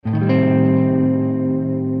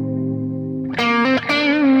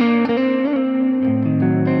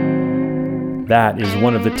That is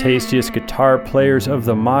one of the tastiest guitar players of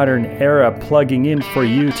the modern era plugging in for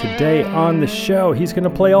you today on the show. He's going to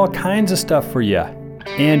play all kinds of stuff for you.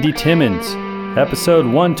 Andy Timmons, episode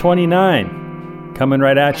 129, coming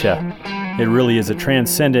right at you. It really is a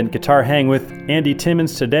transcendent guitar hang with Andy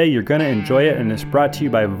Timmons today. You're going to enjoy it, and it's brought to you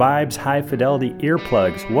by Vibes High Fidelity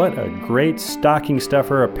Earplugs. What a great stocking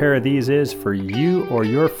stuffer a pair of these is for you or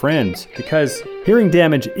your friends, because hearing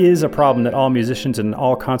damage is a problem that all musicians and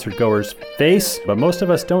all concert goers face, but most of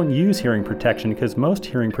us don't use hearing protection because most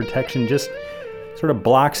hearing protection just sort of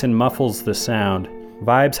blocks and muffles the sound.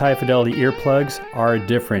 Vibes High Fidelity Earplugs are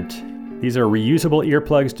different. These are reusable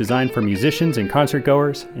earplugs designed for musicians and concert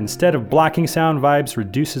goers. Instead of blocking sound, Vibes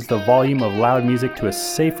reduces the volume of loud music to a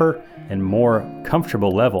safer and more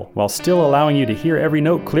comfortable level, while still allowing you to hear every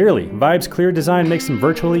note clearly. Vibes' clear design makes them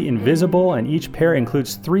virtually invisible, and each pair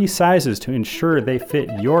includes 3 sizes to ensure they fit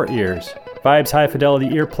your ears. Vibes High Fidelity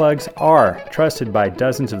Earplugs are trusted by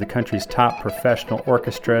dozens of the country's top professional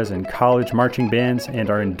orchestras and college marching bands and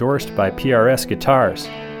are endorsed by PRS Guitars.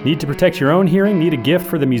 Need to protect your own hearing? Need a gift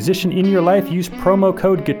for the musician in your life? Use promo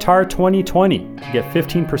code GUITAR2020 to get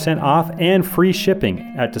 15% off and free shipping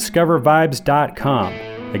at discovervibes.com.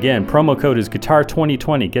 Again, promo code is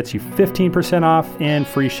GUITAR2020, gets you 15% off and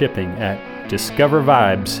free shipping at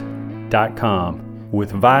discovervibes.com.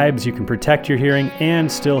 With Vibes, you can protect your hearing and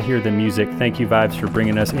still hear the music. Thank you, Vibes, for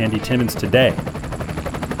bringing us Andy Timmons today.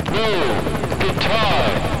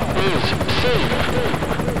 Guitar is safe.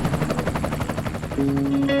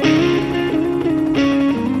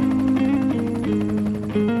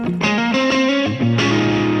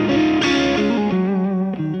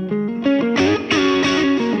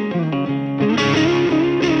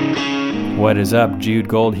 What is up? Jude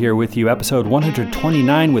Gold here with you, episode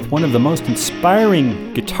 129 with one of the most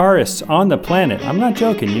inspiring guitarists on the planet. I'm not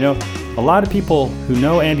joking, a lot of people who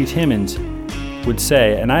know Andy Timmons would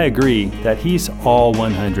say, and I agree, that he's all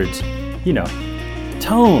 100s.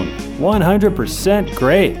 Tone, 100%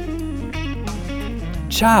 great.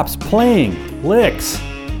 Chops, playing, licks,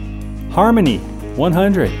 harmony,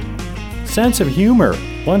 100. Sense of humor,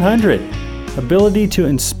 100. Ability to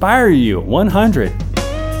inspire you, 100.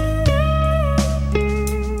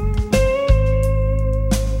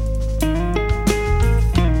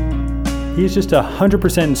 He's just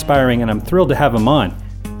 100% inspiring, and I'm thrilled to have him on.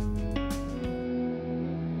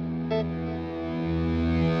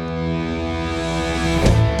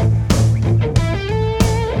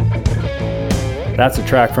 That's a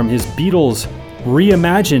track from his Beatles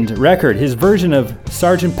reimagined record, his version of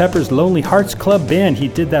Sgt. Pepper's Lonely Hearts Club Band. He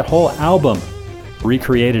did that whole album,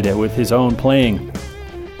 recreated it with his own playing.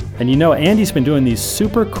 And Andy's been doing these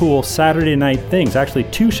super cool Saturday night things, actually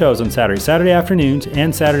 2 shows on Saturday afternoons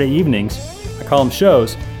and Saturday evenings. I call them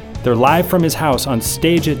shows. They're live from his house on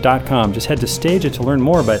stageit.com. Just head to Stageit to learn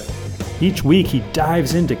more, but each week he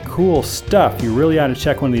dives into cool stuff. You really ought to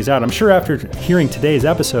check one of these out. I'm sure after hearing today's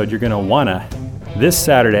episode, you're going to wanna. This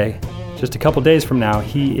Saturday, just a couple days from now,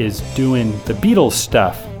 he is doing the Beatles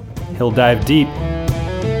stuff. He'll dive deep.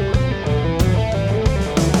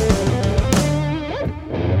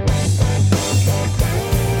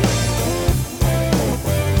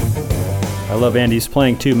 I love Andy's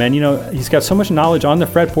playing too, man. He's got so much knowledge on the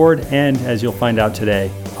fretboard and, as you'll find out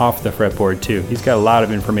today, off the fretboard too. He's got a lot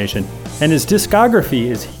of information. And his discography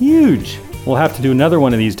is huge. We'll have to do another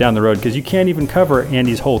one of these down the road because you can't even cover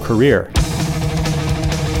Andy's whole career.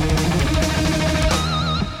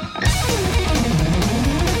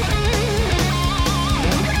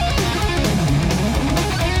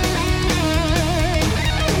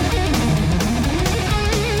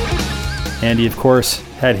 Andy, of course,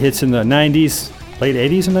 had hits in the 90s, late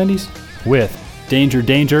 80s and 90s with Danger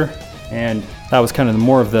Danger, and that was kind of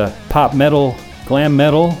more of the pop metal, glam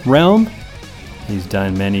metal realm. He's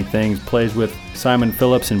done many things, plays with Simon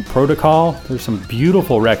Phillips and Protocol. There's some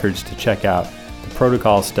beautiful records to check out, the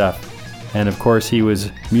Protocol stuff. And of course, he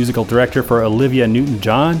was musical director for Olivia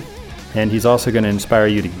Newton-John, and he's also going to inspire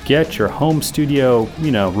you to get your home studio,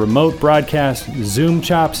 remote broadcast Zoom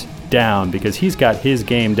chops down, because he's got his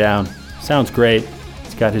game down. Sounds great.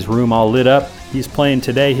 He's got his room all lit up. He's playing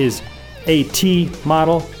today his AT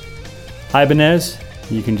model, Ibanez.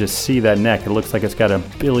 You can just see that neck. It looks like it's got a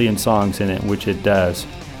billion songs in it, which it does.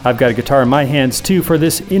 I've got a guitar in my hands too for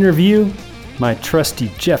this interview. My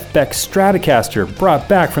trusty Jeff Beck Stratocaster, brought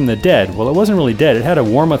back from the dead. Well, it wasn't really dead. It had a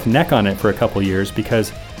Warmoth neck on it for a couple years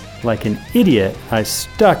because, like an idiot, I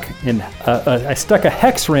stuck a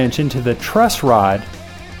hex wrench into the truss rod,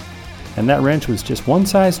 and that wrench was just one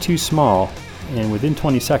size too small, and within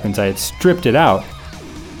 20 seconds I had stripped it out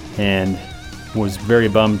and was very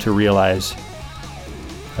bummed to realize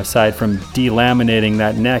aside from delaminating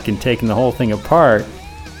that neck and taking the whole thing apart,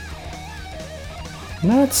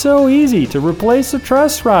 not so easy to replace a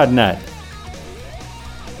truss rod nut.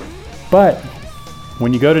 But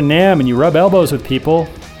when you go to NAMM and you rub elbows with people,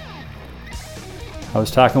 I was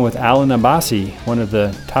talking with Alan Abbasi, one of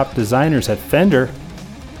the top designers at Fender,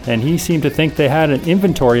 and he seemed to think they had an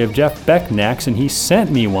inventory of Jeff Beck necks, and he sent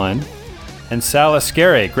me one. And Sal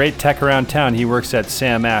Ascari, great tech around town, he works at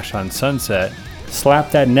Sam Ash on Sunset,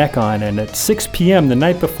 slapped that neck on, and at 6 p.m. the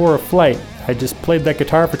night before a flight, I just played that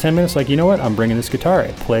guitar for 10 minutes, like, you know what, I'm bringing this guitar,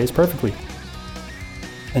 it plays perfectly.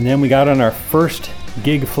 And then we got on our first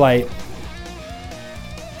gig flight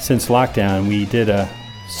since lockdown. We did a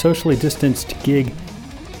socially distanced gig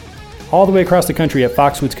all the way across the country at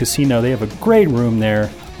Foxwoods Casino. They have a great room there,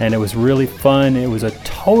 and it was really fun. It was a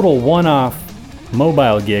total one-off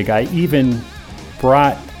mobile gig. I even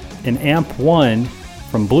brought an Amp 1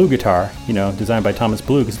 from Blue Guitar, designed by Thomas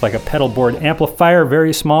Blue. It's like a pedal board amplifier,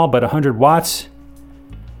 very small, but 100 watts,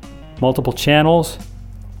 multiple channels.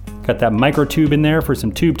 Got that micro tube in there for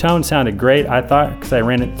some tube tone. Sounded great, I thought, because I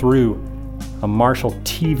ran it through a Marshall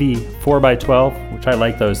TV 4x12, which I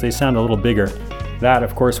like those. They sound a little bigger. That,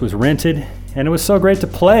 of course, was rented, and it was so great to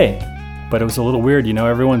play. But it was a little weird,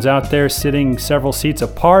 everyone's out there sitting several seats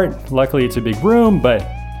apart. Luckily, it's a big room, but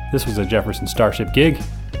this was a Jefferson Starship gig.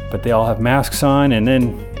 But they all have masks on, and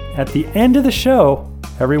then at the end of the show,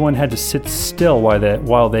 everyone had to sit still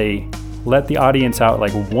while they let the audience out,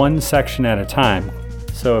 like one section at a time.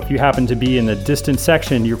 So if you happen to be in the distant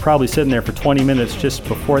section, you're probably sitting there for 20 minutes just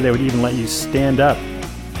before they would even let you stand up.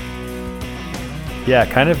 Yeah,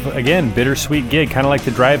 kind of, again, bittersweet gig, kind of like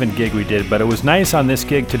the drive-in gig we did, but it was nice on this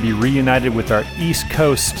gig to be reunited with our East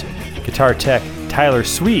Coast guitar tech, Tyler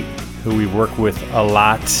Sweet, who we work with a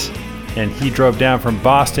lot. And he drove down from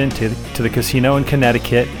Boston to the casino in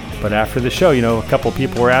Connecticut. But after the show, a couple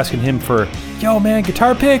people were asking him for, yo man,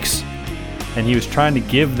 guitar picks? And he was trying to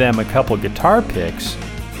give them a couple guitar picks.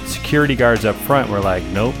 Security guards up front were like,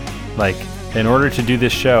 nope. Like, in order to do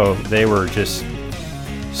this show, they were just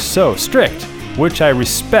so strict, which I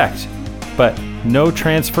respect, but no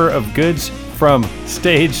transfer of goods from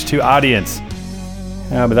stage to audience.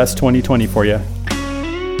 But that's 2020 for you.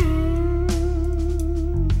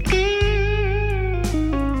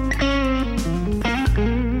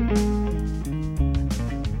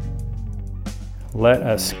 Let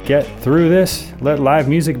us get through this. Let live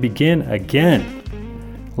music begin again.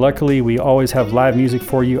 Luckily, we always have live music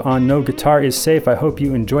for you on No Guitar Is Safe. I hope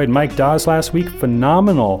you enjoyed Mike Dawes last week.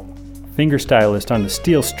 Phenomenal fingerstylist on the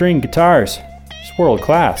steel string guitars. Just world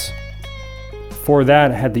class. Before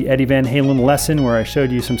that, I had the Eddie Van Halen lesson where I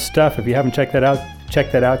showed you some stuff. If you haven't checked that out,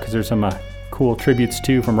 check that out because there's some cool tributes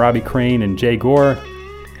too from Robbie Crane and Jay Gore,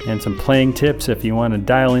 and some playing tips if you want to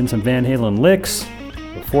dial in some Van Halen licks.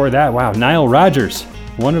 Before that, wow, Nile Rodgers.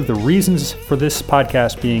 One of the reasons for this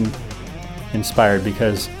podcast being inspired,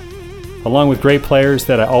 because along with great players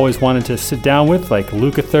that I always wanted to sit down with, like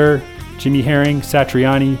Lukather, Jimmy Herring,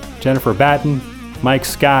 Satriani, Jennifer Batten, Mike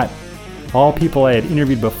Scott, all people I had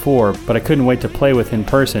interviewed before, but I couldn't wait to play with in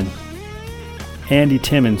person. Andy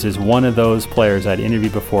Timmons is one of those players I'd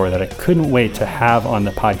interviewed before that I couldn't wait to have on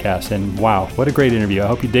the podcast, and wow, what a great interview. I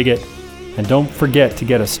hope you dig it. And don't forget to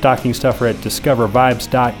get a stocking stuffer at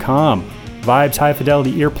discovervibes.com. Vibes high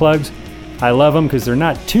fidelity earplugs. I love them because they're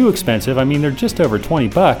not too expensive. I mean, they're just over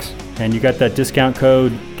 $20. And you got that discount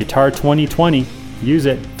code GUITAR2020. Use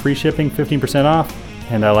it. Free shipping, 15% off.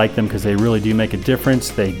 And I like them because they really do make a difference.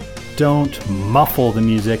 They don't muffle the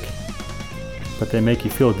music, but they make you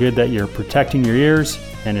feel good that you're protecting your ears.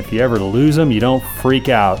 And if you ever lose them, you don't freak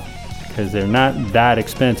out because they're not that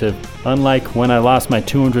expensive. Unlike when I lost my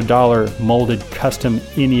 $200 molded custom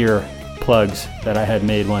in-ear plugs that I had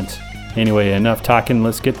made once. Anyway, enough talking.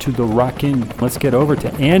 Let's get to the rockin'. Let's get over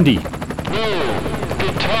to Andy.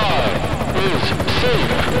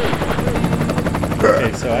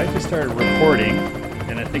 Okay, so I just started recording,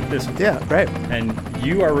 and I think this... Yeah, right. And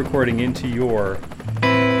you are recording into your...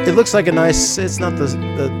 It looks like a nice... It's not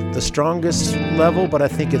the strongest level, but I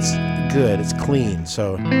think it's good. It's clean,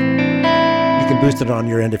 so... You can boost it on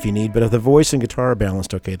your end if you need, but if the voice and guitar are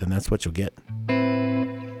balanced okay, then that's what you'll get.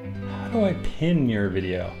 How do I pin your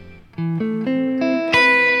video?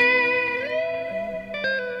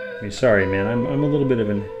 Sorry, man. I'm a little bit of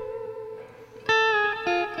an...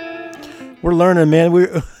 We're learning,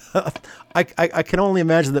 man. I can only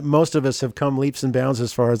imagine that most of us have come leaps and bounds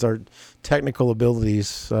as far as our technical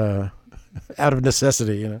abilities out of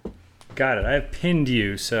necessity, Got it. I've pinned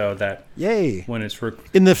you so that Yay. When it's...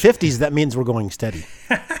 In the 50s, that means we're going steady.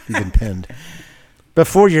 You've been pinned.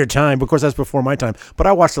 Before your time. Of course, that's before my time. But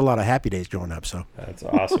I watched a lot of Happy Days growing up. So That's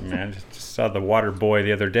awesome, man. Just saw The Water Boy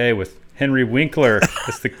the other day with Henry Winkler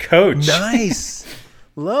as the coach. nice.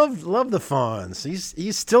 Love the Fonz.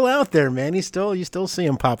 He's still out there, man. You still see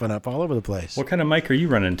him popping up all over the place. What kind of mic are you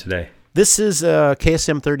running today? This is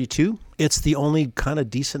KSM 32. It's the only kind of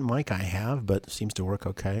decent mic I have, but it seems to work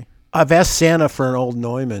okay. I've asked Santa for an old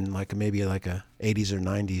Neumann, maybe a 80s or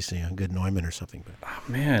 90s, good Neumann or something. But Oh,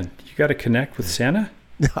 man, you got to connect with Santa?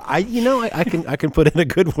 I can put in a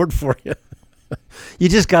good word for you. You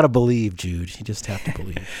just got to believe, Jude. You just have to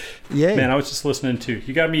believe. Yeah. Man, I was just listening to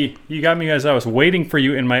you. Got me as I was waiting for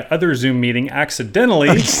you in my other Zoom meeting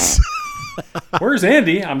accidentally. Where's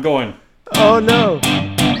Andy? I'm going. Oh no.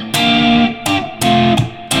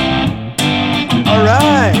 All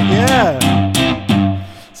right. Yeah.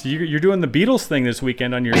 So you're doing the Beatles thing this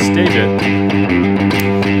weekend on your stage.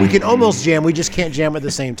 We can almost jam. We just can't jam at the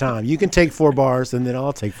same time. You can take 4 bars, and then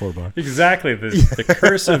I'll take 4 bars. Exactly. The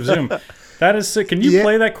curse of Zoom. That is sick. Can you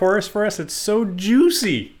play that chorus for us? It's so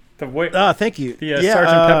juicy. The way. Thank you. The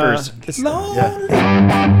Sgt. Pepper's.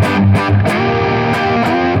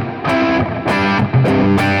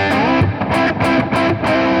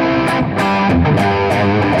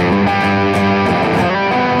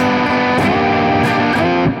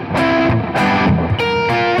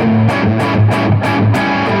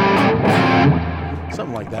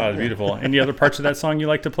 Something like that. Oh, beautiful. Any other parts of that song you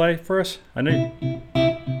like to play for us? I know.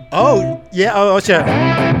 Oh, yeah. Oh,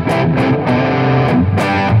 yeah.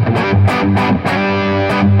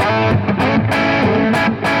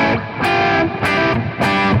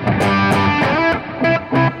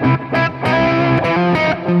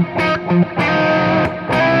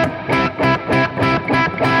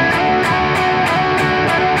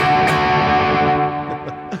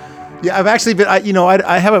 Yeah, I've actually been,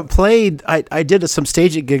 I haven't played, I did some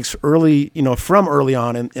staging gigs early, from early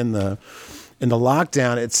on in the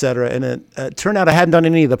lockdown, et cetera. And it turned out I hadn't done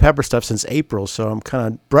any of the Pepper stuff since April. So I'm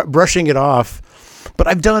kind of brushing it off. But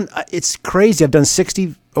it's crazy. I've done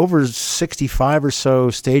over 65 or so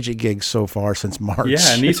staging gigs so far since March.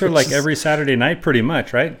 Yeah, and these are like every Saturday night pretty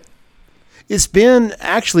much, right? It's been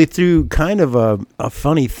actually through kind of a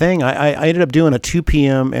funny thing. I ended up doing a 2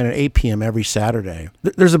 p.m. and an 8 p.m. every Saturday.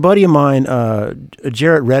 There's a buddy of mine,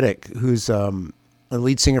 Jarrett Reddick, who's a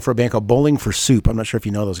lead singer for a band called Bowling for Soup. I'm not sure if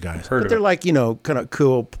you know those guys. Heard but of they're it. like, kind of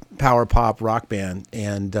cool power pop rock band.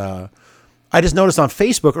 And I just noticed on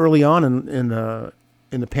Facebook early on in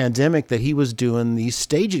the pandemic that he was doing these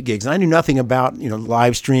staging gigs. And I knew nothing about,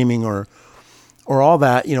 live streaming or all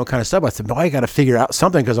that, kind of stuff. I said, I got to figure out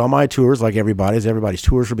something because all my tours, like everybody's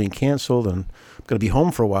tours were being canceled and I'm going to be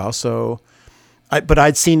home for a while. So, but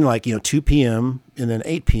I'd seen 2 p.m. and then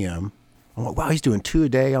 8 p.m. I'm like, wow, he's doing 2 a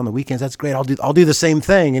day on the weekends. That's great. I'll do the same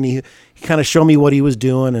thing. And he kind of showed me what he was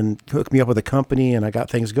doing and hooked me up with a company and I got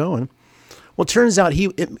things going. Well, it turns out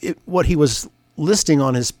what he was listing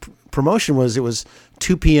on his promotion was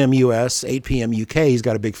 2 p.m. U.S., 8 p.m. U.K. He's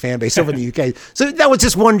got a big fan base over in the U.K. So that was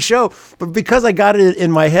just one show. But because I got it in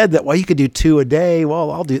my head that, you could do 2 a day,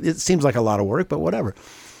 I'll do it. It seems like a lot of work, but whatever.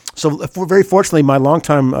 So very fortunately, my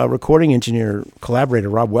longtime recording engineer collaborator,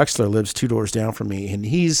 Rob Wexler, lives 2 doors down from me. And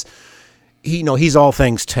he's all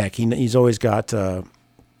things tech. He's always got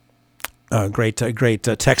great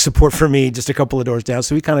tech support for me just a couple of doors down.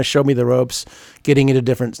 So he kind of showed me the ropes, getting into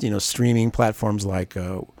different, streaming platforms like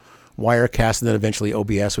Wirecast and then eventually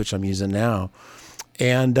OBS, which I'm using now.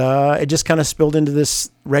 And it just kind of spilled into this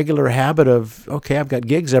regular habit of, okay, I've got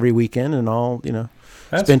gigs every weekend and I'll,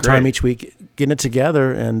 That's spend time great. each week getting it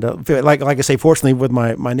together. And like I say, fortunately with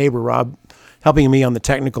my neighbor, Rob, helping me on the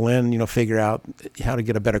technical end, figure out how to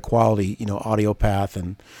get a better quality, audio path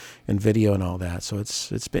and video and all that. So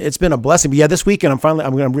it's been a blessing. But yeah, this weekend I'm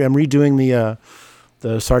redoing the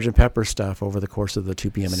Sgt. Pepper stuff over the course of the 2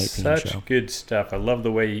 p.m. and 8 p.m. Such show. good stuff. I love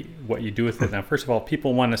the way what you do with it. Now, first of all,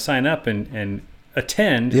 people want to sign up and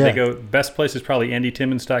attend. Yeah. They go, best place is probably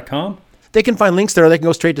andytimmons.com. They can find links there. They can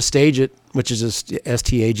go straight to Stageit, which is just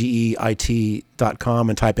stageit.com,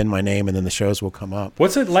 and type in my name, and then the shows will come up.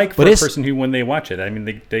 What's it like for But a it's- person who, when they watch it, I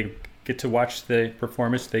mean, they get to watch the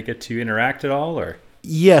performance, they get to interact at all, or?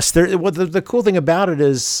 Yes, the cool thing about it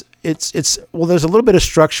is it's there's a little bit of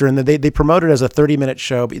structure, and they promote it as a 30-minute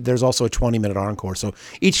show, but there's also a 20-minute encore. So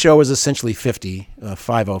each show is essentially 50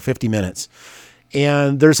 minutes.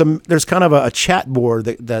 And there's kind of a chat board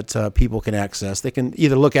that people can access. They can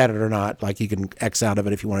either look at it or not. Like you can X out of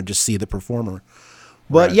it if you want to just see the performer.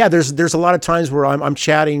 But Right. yeah, there's a lot of times where I'm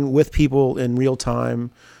chatting with people in real time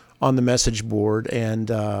on the message board, and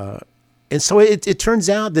And so it turns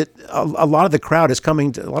out that a lot of the crowd is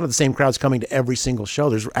coming to, a lot of the same crowd's coming to every single show.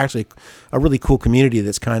 There's actually a really cool community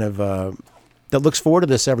that's kind of that looks forward to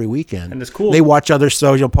this every weekend. And it's cool. They watch other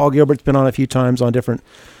shows. Paul Gilbert's been on a few times on different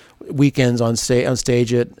weekends on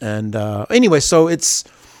stage it. And anyway, so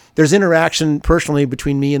there's interaction personally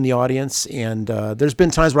between me and the audience, and there's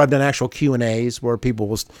been times where I've done actual Q&As where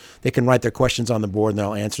people they can write their questions on the board and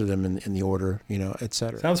I'll answer them in the order, et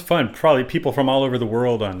cetera. Sounds fun. Probably people from all over the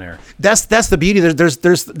world on there. That's the beauty.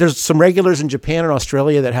 There's some regulars in Japan and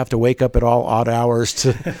Australia that have to wake up at all odd hours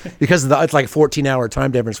because it's like 14-hour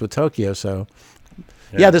time difference with Tokyo. So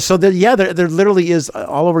there literally is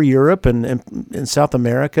all over Europe and in South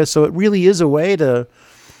America. So it really is a way to.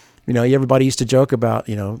 Everybody used to joke about,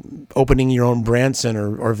 opening your own Branson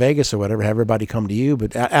or Vegas or whatever, have everybody come to you.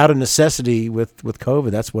 But out of necessity with COVID,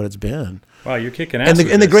 that's what it's been. Wow, you're kicking ass.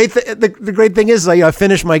 And the great thing is, I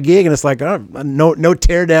finish my gig and it's like, no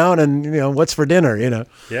tear down and, what's for dinner,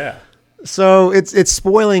 Yeah. So it's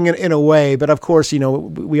spoiling in a way, but of course,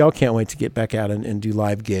 we all can't wait to get back out and do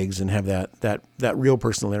live gigs and have that real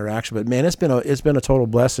personal interaction. But man, it's been a total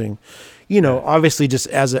blessing, obviously just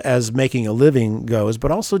as making a living goes,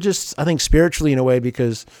 but also just I think spiritually in a way,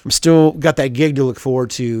 because I'm still got that gig to look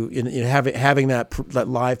forward to in having that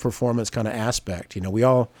live performance kind of aspect. We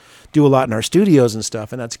all do a lot in our studios and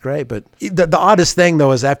stuff, and that's great. But the oddest thing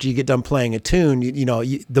though is after you get done playing a tune,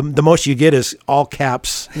 the most you get is all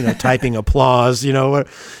caps, typing applause.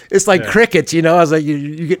 It's like crickets. I was like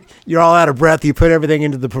you're all out of breath. You put everything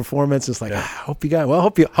into the performance. It's like I hope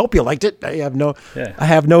you liked it. I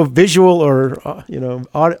have no visual or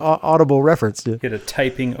audible reference to get a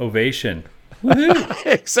typing ovation.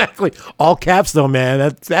 Exactly. All caps though,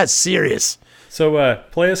 man. That's serious. So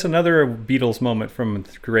play us another Beatles moment from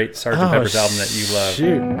the great Sgt. Pepper's album that you love.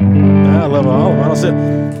 Shoot. I love all of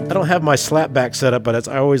them. I don't have my slapback set up, but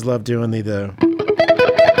I always love doing the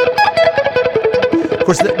Of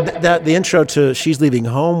course, the intro to She's Leaving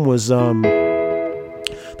Home was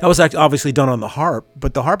that was obviously done on the harp,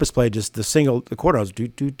 but the harpist played just the chord was do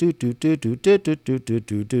do do do do do do do do do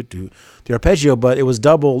do do do the arpeggio, but it was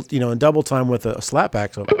double, in double time with a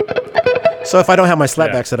slapback. So if I don't have my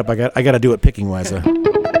slapback set up, I got to do it picking wise.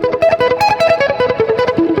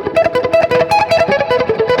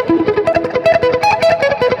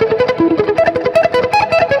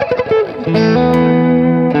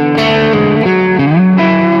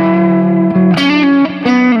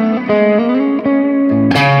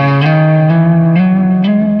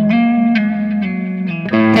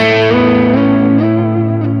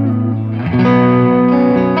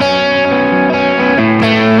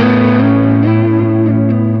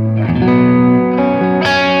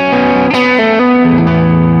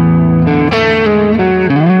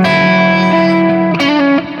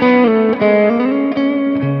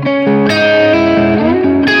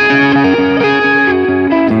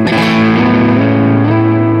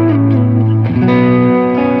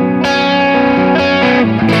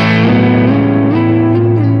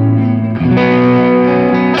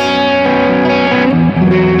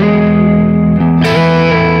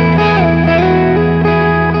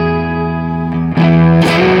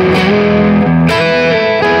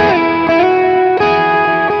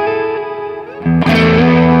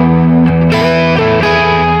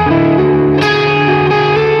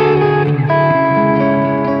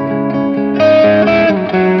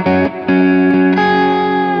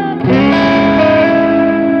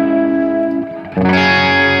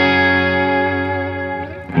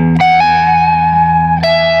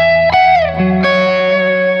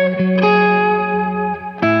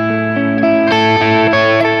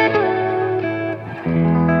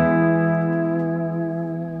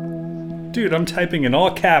 Dude, I'm typing in all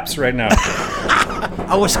caps right now.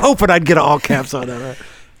 I was hoping I'd get all caps on that.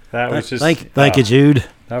 That was just thank you, Jude.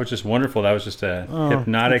 That was just wonderful. That was just a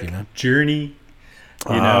hypnotic journey,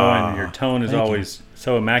 and your tone is always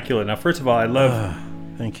so immaculate. Now, first of all, I love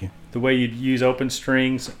thank you the way you use open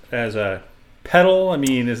strings as a pedal. I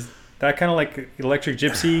mean, is that kind of like Electric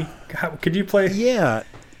Gypsy? Could you play? Yeah.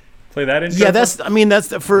 Play that intro? Yeah, that's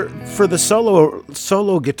for the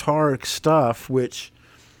solo guitar stuff, which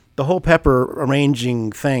the whole Pepper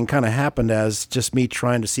arranging thing kind of happened as just me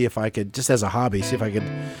trying to see if I could, just as a hobby, see if I could,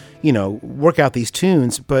 work out these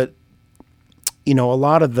tunes. But a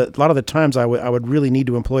lot of the times I would really need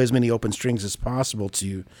to employ as many open strings as possible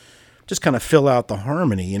to just kind of fill out the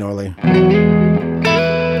harmony. Like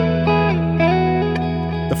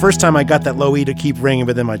the first time I got that low E to keep ringing,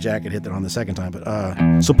 but then my jacket hit it on the second time.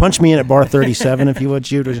 But so punch me in at bar 37 if you would,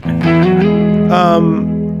 Jude.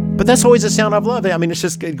 But that's always a sound I've loved. I mean,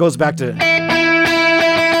 it goes back to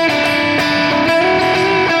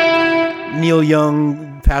Neil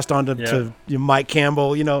Young passed on to Mike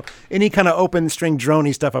Campbell. Any kind of open string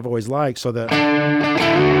droney stuff I've always liked. So that.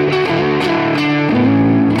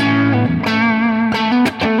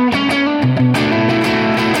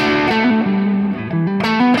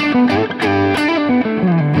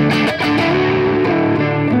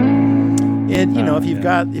 And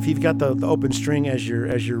if you've got the open string as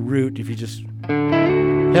your root, if you just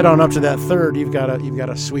head on up to that third, you've got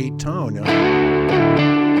a sweet tone.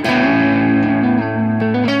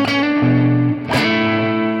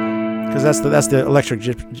 Because that's the electric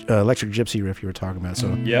gypsy riff you were talking about.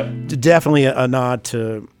 So definitely a nod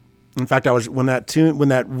to. In fact, when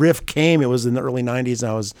that riff came, it was in the early '90s.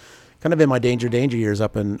 And I was kind of in my danger years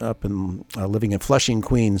up in living in Flushing,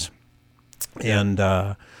 Queens,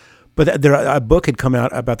 and. But a book had come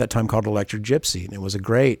out about that time called Electric Gypsy, and it was at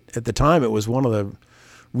the time, it was one of the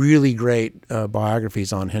really great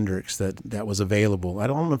biographies on Hendrix that was available. I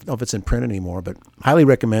don't know if it's in print anymore, but highly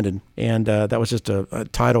recommended. And that was just a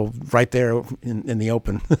title right there in the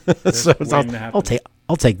open. So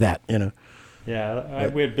I'll take that, Yeah,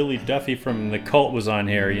 we had Billy Duffy from The Cult was on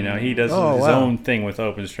here. He does his own thing with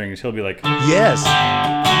open strings. He'll be like, yes.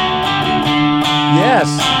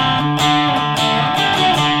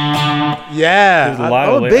 Yeah,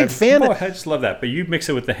 I'm a big fan. I just love that. But you mix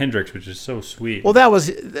it with the Hendrix, which is so sweet. Well, that was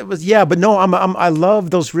yeah. But no, I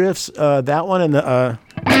love those riffs. That one and the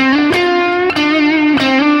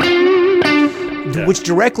which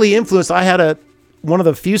directly influenced. I had one of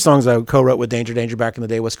the few songs I co-wrote with Danger back in the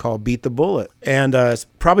day was called "Beat the Bullet," and it's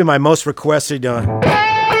probably my most requested.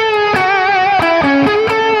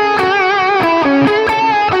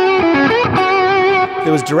 It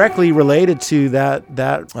was directly related to that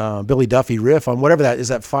Billy Duffy riff on whatever that is.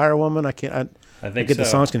 That Firewoman. I get the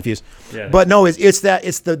songs confused. Yeah, but no, it's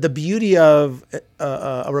the beauty of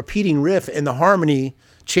a repeating riff and the harmony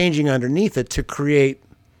changing underneath it to create,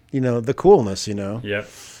 the coolness. Yep.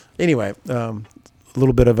 Anyway, a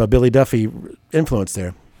little bit of a Billy Duffy influence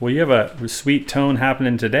there. Well, you have a sweet tone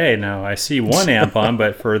happening today. Now I see one amp on,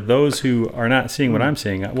 but for those who are not seeing what I'm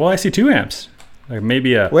seeing, I see two amps. Like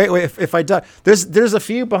maybe wait. If I die, there's a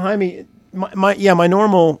few behind me. My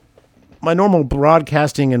normal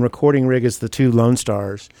broadcasting and recording rig is the two Lone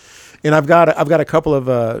Stars, and I've got a couple of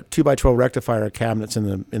 2x12 rectifier cabinets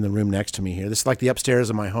in the room next to me here. This is like the upstairs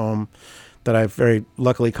of my home that I've very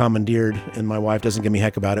luckily commandeered, and my wife doesn't give me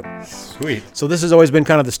heck about it. Sweet. So this has always been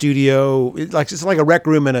kind of the studio. It's like a rec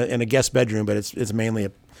room and a guest bedroom, but it's mainly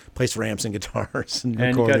a place for amps and guitars and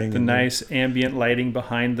recording. And you got the nice ambient lighting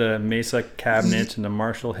behind the Mesa cabinets and the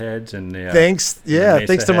Marshall heads and the thanks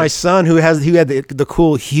to my son who had the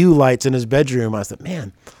cool Hue lights in his bedroom. I said,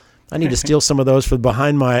 man, I need to steal some of those for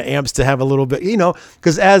behind my amps to have a little bit,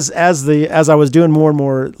 because as I was doing more and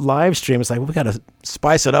more live stream, it's like we got to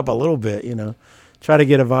spice it up a little bit, try to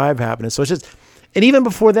get a vibe happening. So it's just. And even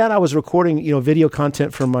before that, I was recording, video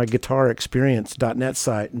content from my guitarexperience.net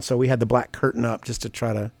site, and so we had the black curtain up just to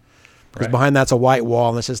try to. Because behind that's a white wall,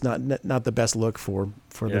 and it's just not the best look for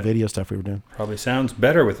the video stuff we were doing. Probably sounds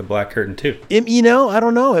better with the black curtain too. I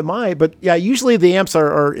don't know, it might, but yeah, usually the amps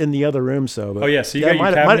are in the other room. So. But, so you got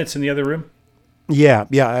your cabinets in the other room? Yeah,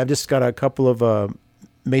 I've just got a couple of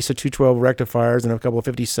Mesa 212 rectifiers and a couple of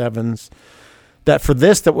 57s. That for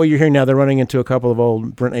that what you're hearing now, they're running into a couple of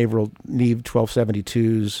old Brent Averill Neve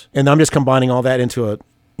 1272s, and I'm just combining all that into a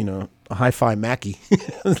hi-fi Mackie,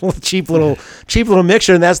 cheap little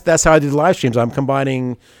mixer, and that's how I do the live streams. I'm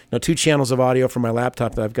combining two channels of audio from my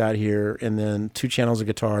laptop that I've got here, and then two channels of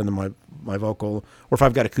guitar, and then my vocal, or if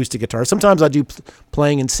I've got acoustic guitar. Sometimes I do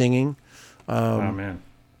playing and singing. Oh man!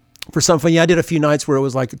 For some fun, I did a few nights where it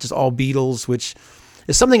was like just all Beatles, which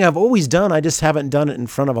is something I've always done. I just haven't done it in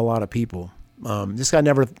front of a lot of people. I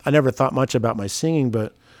never thought much about my singing,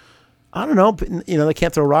 but I don't know, they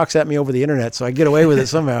can't throw rocks at me over the internet, so I get away with it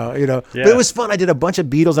somehow, But it was fun. I did a bunch of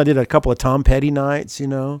Beatles. I did a couple of Tom Petty nights, You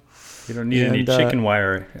don't need any chicken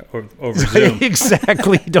wire over Zoom.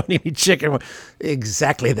 Exactly. You don't need any chicken wire.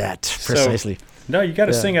 Exactly that. Precisely. No, you got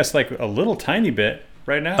to sing us like a little tiny bit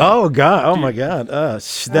right now. Oh, God. Oh, my God. Now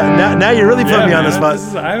you're really putting me on the spot.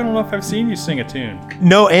 I don't know if I've seen you sing a tune.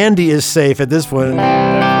 No, Andy is safe at this point.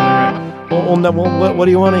 Well, what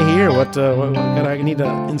do you want to hear? What I need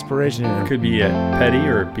inspiration here. It could be Petty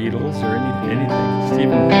or Beatles or anything.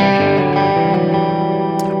 Stephen.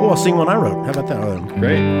 I'll sing one I wrote. How about that?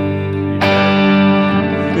 Great.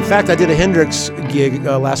 In fact, I did a Hendrix gig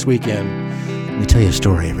last weekend. Let me tell you a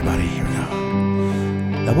story, everybody. Here we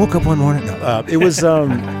go. I woke up one morning. No, it was the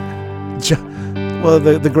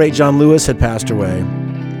great John Lewis had passed away.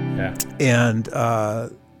 Yeah. And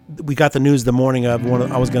we got the news the morning of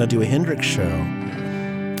when I was going to do a Hendrix show.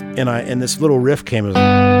 and this little riff came.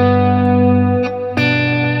 I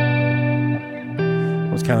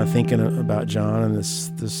was kind of thinking about John and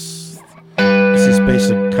this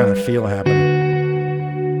basic kind of feel happening.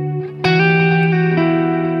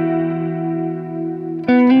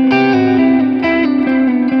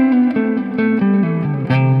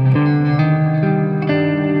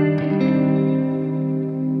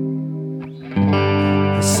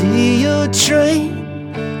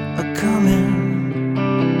 Train a-coming.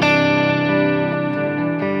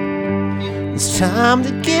 It's time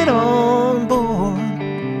to get on board.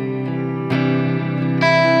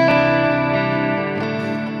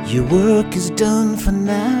 Your work is done for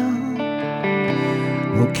now.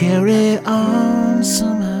 We'll carry on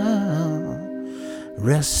somehow.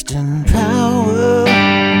 Rest in power.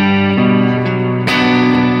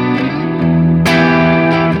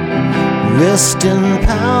 Rest in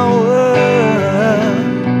power.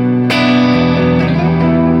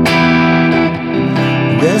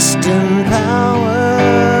 Rest in power.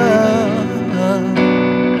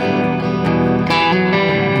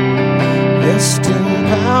 Rest in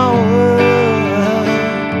power.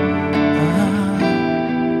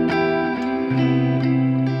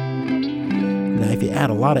 Now, if you add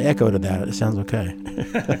a lot of echo to that, it sounds okay.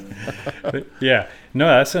 Yeah. No,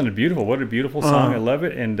 that sounded beautiful. What a beautiful song. I love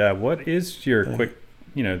it. And what is your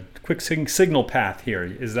quick signal path here?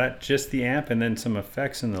 Is that just the amp and then some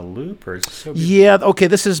effects in the loop, or is it so beautiful? Yeah, okay,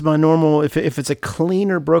 this is my normal. If it's a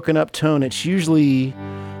cleaner, broken up tone, it's usually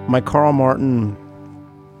my Carl Martin.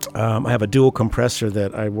 I have a dual compressor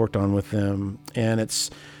that I worked on with them, and it's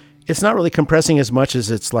not really compressing as much as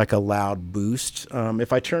it's like a loud boost.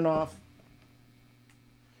 If I turn off,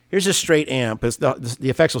 here's a straight amp. The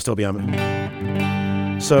effects will still be on.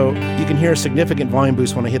 So you can hear a significant volume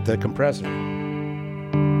boost when I hit the compressor.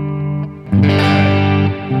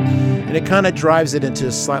 And it kind of drives it into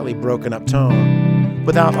a slightly broken up tone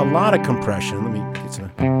without a lot of compression. Let me get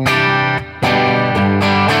some.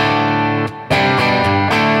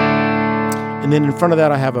 And then in front of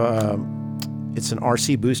that, I have it's an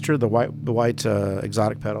RC booster, the white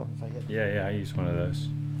exotic pedal. Yeah, I use one of those.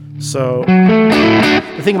 So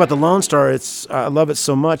the thing about the Lone Star, I love it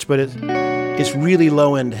so much, but it's really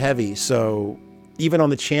low end heavy. So even on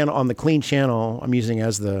the channel, on the clean channel, I'm using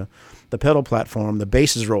as the pedal platform, the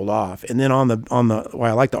bass is rolled off, and then on the why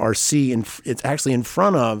I like the RC, and it's actually in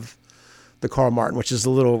front of the Carl Martin, which is a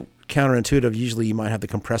little counterintuitive. Usually, you might have the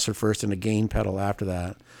compressor first and a gain pedal after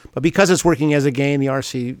that. But because it's working as a gain, the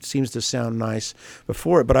RC seems to sound nice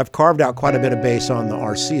before it. But I've carved out quite a bit of bass on the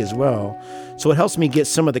RC as well, so it helps me get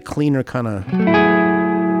some of the cleaner kind of.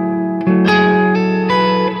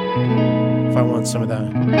 If I want some of that,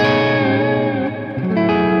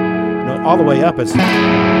 all the way up, it's.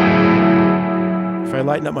 If I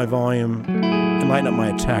lighten up my volume and lighten up my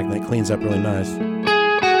attack, then it cleans up really nice.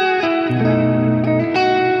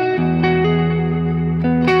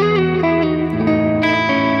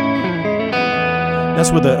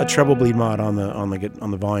 That's with a treble bleed mod on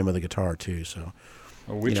the volume of the guitar too. So,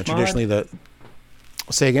 traditionally mod?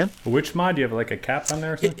 Say again. Which mod? Do you have like a cap on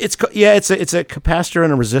there? Or something? It's a capacitor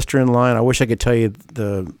and a resistor in line. I wish I could tell you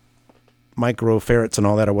the microfarads and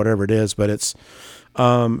all that or whatever it is, but it's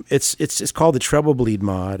called the treble bleed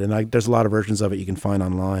mod, and there's a lot of versions of it you can find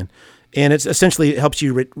online, and it's essentially it helps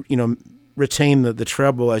you retain the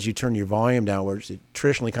treble as you turn your volume downwards. It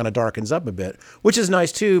traditionally kind of darkens up a bit, which is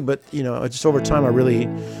nice too, but just over time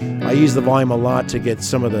I use the volume a lot to get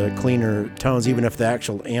some of the cleaner tones, even if the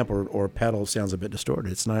actual amp or pedal sounds a bit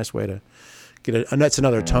distorted. It's a nice way to get and that's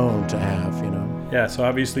another tone to have. Yeah, so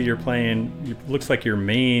obviously you're playing, it looks like your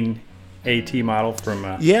main AT model from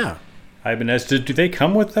Ibanez. Do they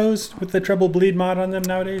come with those, with the treble bleed mod on them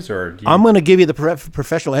nowadays, or? I'm going to give you the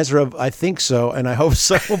professional answer of I think so, and I hope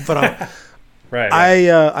so, but right.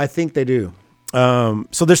 I think they do.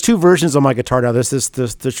 So there's two versions of my guitar now. There's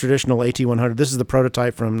the traditional AT100. This is the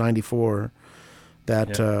prototype from '94.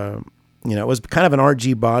 That it was kind of an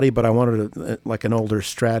RG body, but I wanted like an older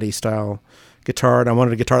Stratty style guitar, and I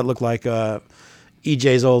wanted a guitar that looked like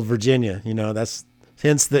EJ's old Virginia. That's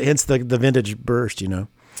hence the vintage burst.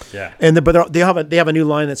 Yeah. But they have a new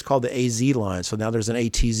line that's called the AZ line. So now there's an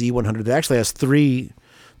ATZ 100 that actually has three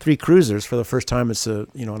cruisers. For the first time, it's an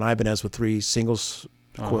Ibanez with three singles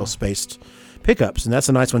coil spaced pickups, and that's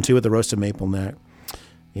a nice one too with the roasted maple neck.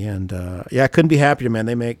 And I couldn't be happier, man.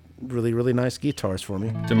 They make really, really nice guitars for me.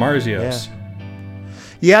 DiMarzios.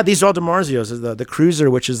 Yeah, these are all DiMarzios. The cruiser,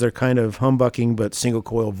 which is their kind of humbucking but single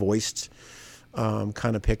coil voiced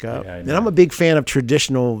kind of pickup. Yeah, and I'm a big fan of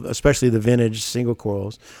traditional, especially the vintage single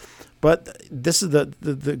coils. But this is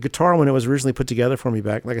the guitar when it was originally put together for me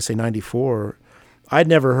back, like I say, '94. I'd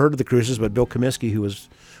never heard of the Cruces, but Bill Comiskey, who was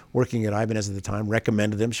working at Ibanez at the time,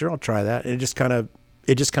 recommended them. Sure, I'll try that. And it just kind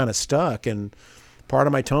of stuck. And part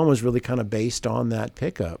of my tone was really kind of based on that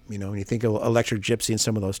pickup. You know, when you think of Electric Gypsy and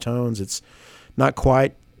some of those tones, it's not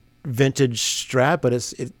quite vintage Strat, but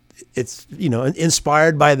it's you know,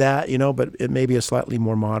 inspired by that, you know, but it may be a slightly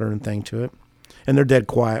more modern thing to it. And they're dead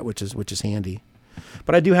quiet, which is handy.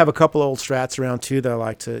 But I do have a couple old Strats around too that I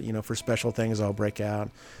like to, you know, for special things I'll break out.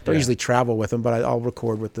 Don't usually travel with them, but I'll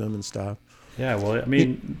record with them and stuff. Yeah, well, I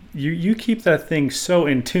mean, you keep that thing so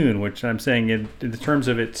in tune, which I'm saying in terms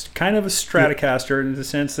of it's kind of a Stratocaster in the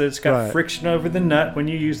sense that it's got friction over the nut when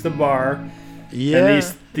you use the bar. Yeah.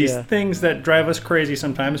 And these things that drive us crazy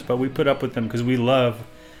sometimes, but we put up with them because we love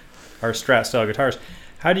our Strat style guitars.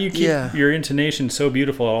 How do you keep your intonation so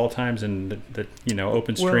beautiful at all times and the you know,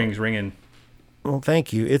 open strings ringing? Well,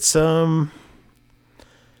 thank you. It's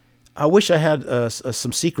I wish I had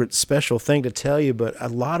some secret special thing to tell you, but a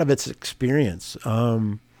lot of it's experience.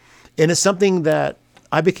 And it's something that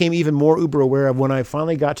I became even more uber aware of when I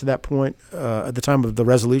finally got to that point at the time of the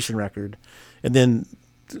Resolution record, and then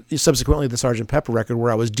subsequently the Sgt. Pepper record,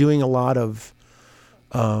 where I was doing a lot of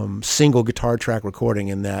single guitar track recording,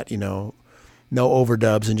 in that, you know, no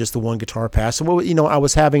overdubs and just the one guitar pass. So, you know, I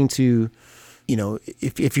was having to, you know,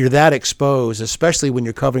 if you're that exposed, especially when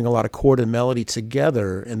you're covering a lot of chord and melody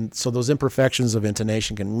together, and so those imperfections of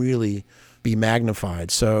intonation can really be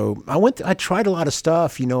magnified. So I tried a lot of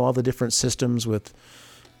stuff, you know, all the different systems with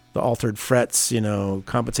the altered frets, you know,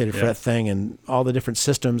 compensated fret thing, and all the different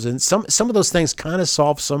systems, and some of those things kind of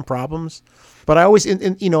solve some problems. But I always,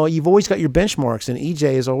 you know, you've always got your benchmarks, and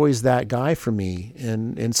EJ is always that guy for me,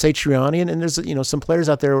 and Satriani, and there's, you know, some players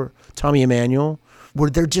out there, Tommy Emmanuel, where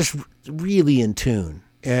they're just really in tune.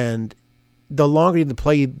 And the longer you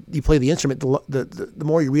play the instrument, the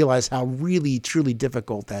more you realize how really truly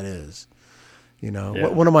difficult that is. You know,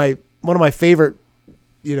 one of my favorite,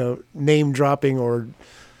 you know, name dropping or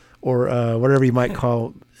whatever you might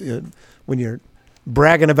call, you know, when you're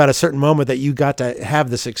bragging about a certain moment that you got to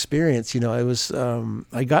have this experience. You know, it was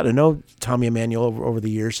I got to know Tommy Emmanuel over the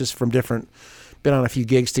years, just from been on a few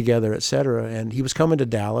gigs together, et cetera. And he was coming to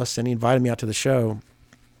Dallas, and he invited me out to the show.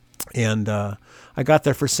 And I got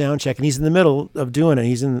there for sound check, and he's in the middle of doing it.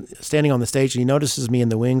 He's standing on the stage, and he notices me in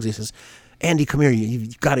the wings. He says, "Andy, come here.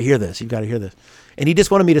 You've got to hear this. You've got to hear this." And he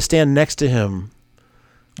just wanted me to stand next to him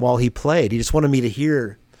while he played. He just wanted me to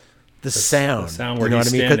hear the sound. The sound where he's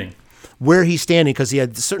standing. Where he's standing, because he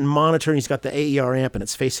had a certain monitor, and he's got the AER amp, and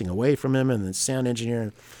it's facing away from him, and the sound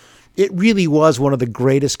engineer. It really was one of the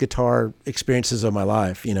greatest guitar experiences of my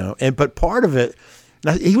life, you know. But part of it,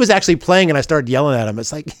 he was actually playing, and I started yelling at him.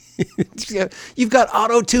 It's like, you've got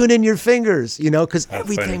auto-tune in your fingers, you know, because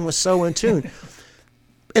everything was so in tune.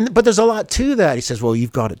 But there's a lot to that. He says, "Well,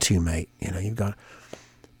 you've got it too, mate. You know, you've got it."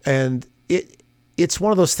 And it's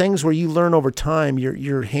one of those things where you learn over time.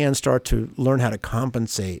 Your hands start to learn how to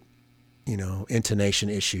compensate, you know, intonation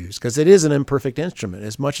issues, because it is an imperfect instrument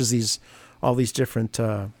as much as all these different.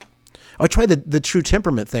 I tried the True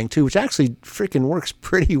Temperament thing too, which actually freaking works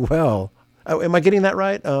pretty well. Oh, am I getting that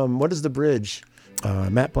right? What is the bridge?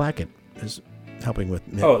 Matt Blackett is helping with.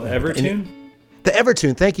 The Evertune? The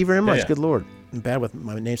Evertune. Thank you very much. Yeah. Good Lord. I'm bad with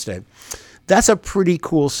my names today. That's a pretty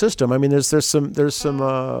cool system. I mean, there's some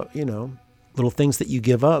you know, little things that you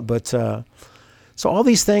give up, but so all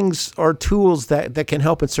these things are tools that can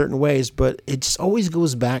help in certain ways, but it just always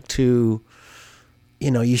goes back to,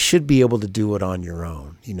 you know, you should be able to do it on your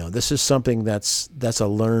own. You know, this is something that's a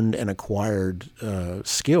learned and acquired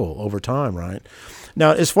skill over time, right?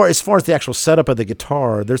 Now, as far as the actual setup of the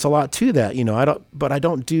guitar, there's a lot to that. You know, I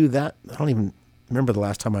don't do that. I don't even remember the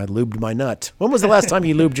last time I lubed my nut. When was the last time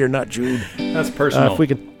you lubed your nut, Jude? That's personal. If we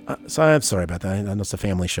could. So I'm sorry about that. I know it's a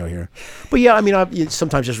family show here, but yeah, I mean,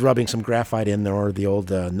 sometimes just rubbing some graphite in there, or the old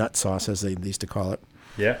nut sauce, as they used to call it.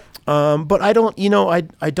 Yeah. But I don't, you know,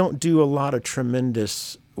 I don't do a lot of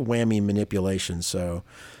tremendous whammy manipulation. So,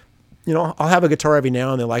 you know, I'll have a guitar every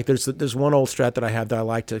now and then. Like there's one old Strat that I have that I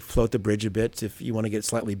like to float the bridge a bit if you want to get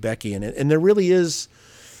slightly Becky in it. And there really is,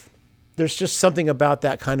 there's just something about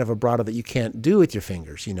that kind of vibrato that you can't do with your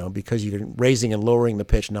fingers, you know, because you're raising and lowering the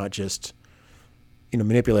pitch, not just, you know,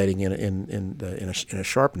 manipulating in a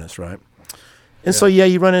sharpness, right? And so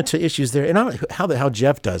you run into issues there. And I don't know how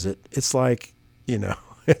Jeff does it. It's like, you know,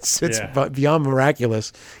 it's beyond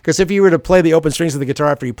miraculous. Because if you were to play the open strings of the guitar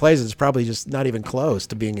after he plays it, it's probably just not even close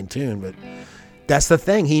to being in tune. But that's the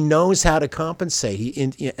thing. He knows how to compensate.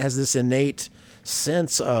 He has this innate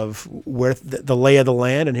sense of where the lay of the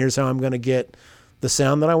land, and here's how I'm going to get the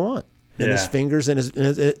sound that I want. And his fingers, and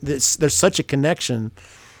there's such a connection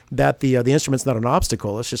that the instrument's not an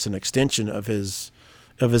obstacle. It's just an extension of his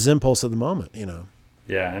impulse at the moment, you know.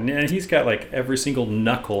 Yeah, and he's got like every single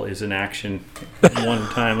knuckle is in action at one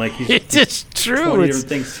time. Like he's It's true. 20 It's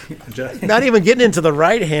different things. not even getting into the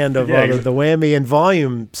right hand of Yeah, the whammy and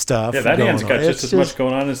volume stuff. Yeah, that going hand's got on. just as much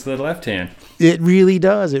going on as the left hand. It really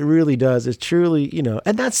does. It really does. It's truly, you know,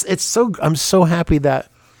 and I'm so happy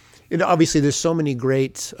that, you know, obviously there's so many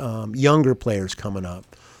great younger players coming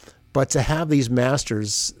up, but to have these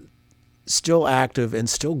masters still active and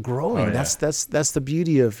still growing, that's the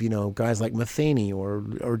beauty of, you know, guys like Matheny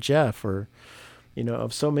or Jeff or, you know,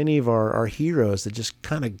 of so many of our heroes that just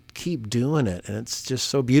kind of keep doing it. And it's just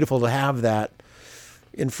so beautiful to have that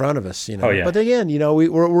in front of us, you know. But again, you know,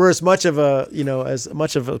 we're as much of a, you know, as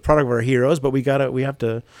much of a product of our heroes, but we have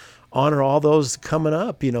to honor all those coming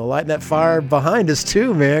up, you know, lighting that fire behind us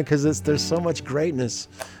too, man, because there's so much greatness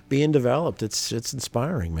being developed. It's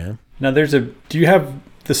inspiring, man. Now do you have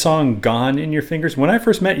the song Gone in your fingers? When I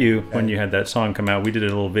first met you, when you had that song come out, we did a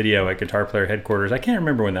little video at Guitar Player Headquarters. I can't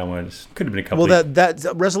remember when that was. Could have been a couple that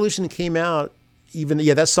Resolution came out,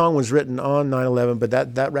 that song was written on 9/11, but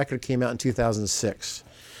that record came out in 2006.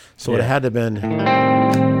 So it had to have been.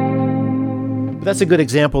 But that's a good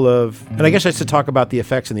example of, and I guess I should talk about the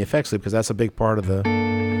effects in the effects loop because that's a big part of the.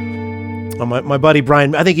 My buddy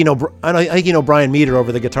Brian, I think you know Brian Meter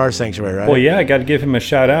over the Guitar Sanctuary, right? Well, yeah, I got to give him a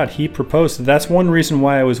shout out. He proposed. That's one reason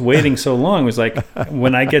why I was waiting so long. Was like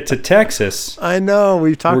when I get to Texas, I know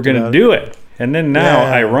we're going to do it, and then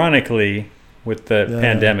now, ironically, with the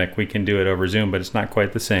pandemic, we can do it over Zoom, but it's not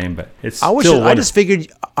quite the same. But it's still wonderful.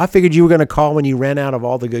 I figured you were going to call when you ran out of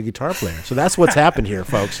all the good guitar players. So that's what's happened here,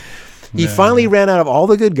 folks. He finally ran out of all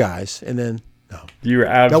the good guys, and then. You're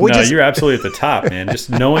absolutely at the top, man. Just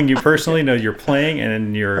knowing you personally, know you're playing,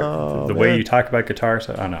 and the way you talk about guitar.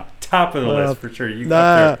 So, top of the list for sure.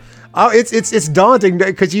 It's daunting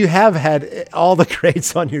because you have had all the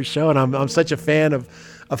greats on your show, and I'm such a fan of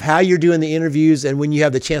how you're doing the interviews, and when you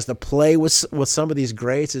have the chance to play with some of these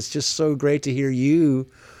greats, it's just so great to hear you.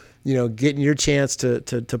 You know, getting your chance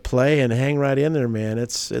to play and hang right in there, man.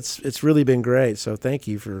 It's really been great. So thank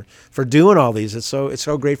you for doing all these. It's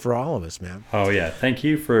so great for all of us, man. Oh yeah, thank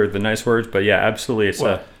you for the nice words. But yeah, absolutely,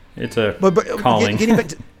 it's a calling. Getting back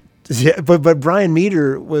to, but Brian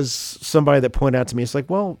Meter was somebody that pointed out to me. It's like,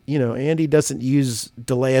 well, you know, Andy doesn't use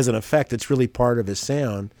delay as an effect. It's really part of his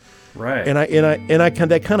sound. Right. And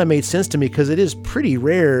that kind of made sense to me because it is pretty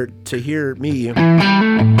rare to hear me. You're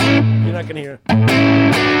not going to hear.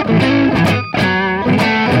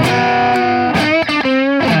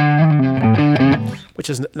 Which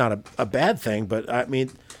is not a bad thing, but I mean,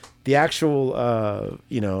 the actual,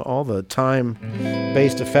 all the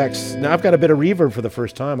time-based effects. Now, I've got a bit of reverb for the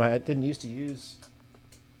first time. I didn't used to use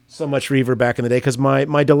so much reverb back in the day because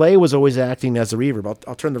my delay was always acting as a reverb.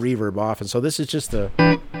 I'll turn the reverb off, and so this is just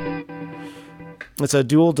it's a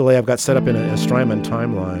dual delay I've got set up in a Strymon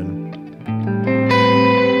timeline.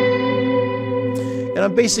 And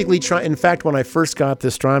I'm basically trying. In fact, when I first got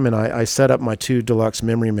this Strymon, I set up my two deluxe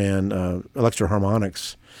Memory Man Electro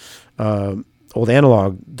Harmonics, old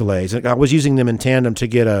analog delays. I was using them in tandem to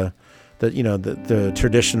get the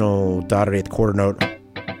traditional dotted eighth quarter note.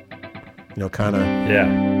 You know, kind of.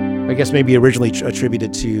 Yeah. I guess maybe originally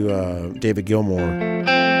attributed to David Gilmour.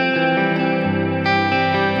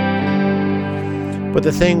 But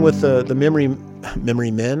the thing with the memory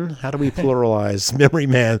men, how do we pluralize memory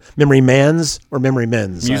mans or memory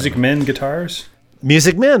men's? Music men guitars?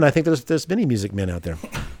 Music men. I think there's many music men out there.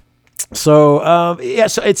 So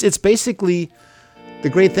so it's basically the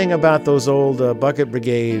great thing about those old Bucket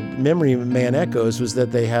Brigade Memory Man Echoes was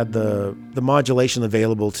that they had the modulation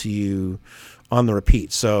available to you on the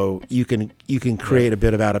repeat. So you can create a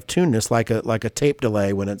bit of out of tuneness like a tape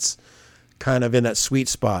delay when it's kind of in that sweet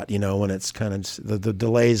spot, you know, when it's kind of the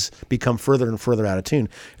delays become further and further out of tune.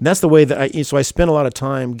 And that's the way that I spent a lot of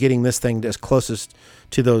time getting this thing as closest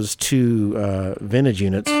to those two vintage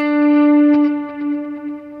units.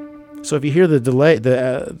 So if you hear the delay,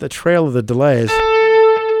 the trail of the delays,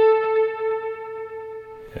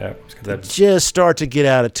 just start to get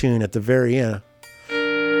out of tune at the very end.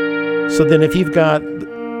 So then if you've got...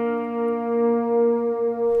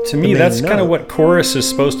 To me, that's kind of what chorus is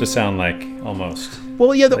supposed to sound like, almost.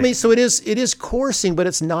 Well, yeah, so it is chorusing, but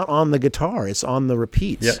it's not on the guitar. It's on the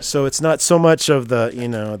repeats. Yep. So it's not so much of the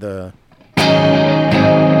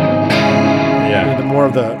more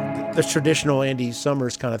of the traditional Andy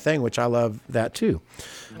Summers kind of thing, which I love that too.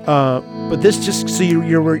 But this just, so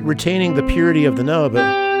you're retaining the purity of the note,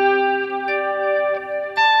 but...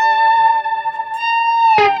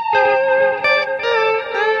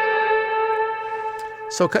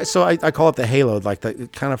 So I call it the halo. Like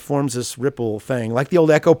it kind of forms this ripple thing, like the old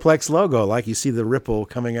Echoplex logo. Like you see the ripple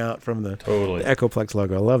coming out from the Echoplex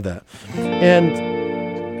logo. I love that.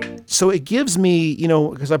 And so it gives me,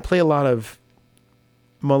 because I play a lot of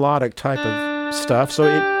melodic type of stuff, so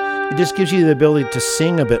it just gives you the ability to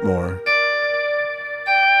sing a bit more.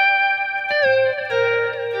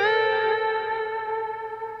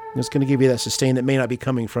 It's going to give you that sustain that may not be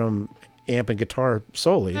coming from amp and guitar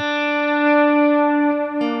solely.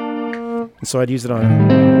 And so I'd use it on,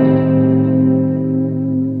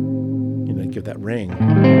 give that ring.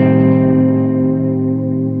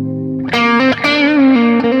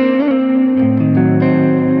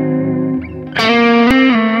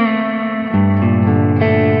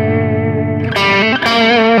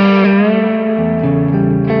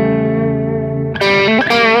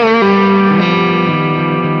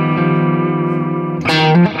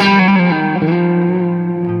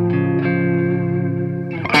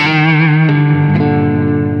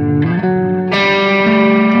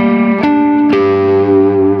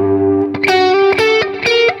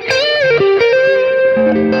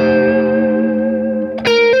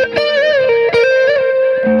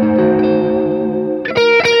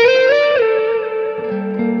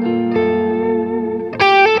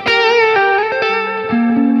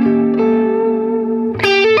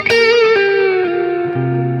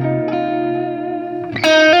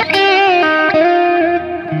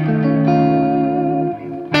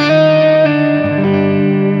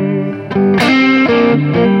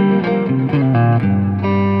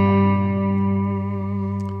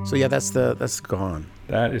 So yeah, that's gone.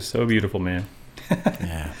 That is so beautiful, man.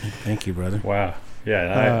 Yeah, thank you, brother. Wow.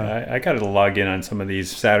 Yeah, I got to log in on some of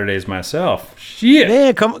these Saturdays myself. Shit.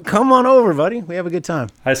 Man, come on over, buddy. We have a good time.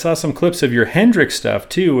 I saw some clips of your Hendrix stuff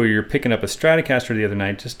too, where you're picking up a Stratocaster the other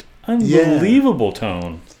night. Just unbelievable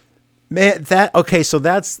tone. Man, so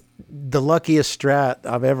that's the luckiest Strat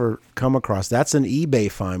I've ever come across. That's an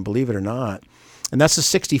eBay find, believe it or not. And that's a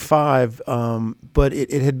 65, but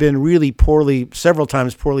it had been really several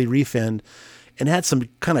times poorly refinned, and had some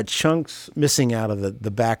kind of chunks missing out of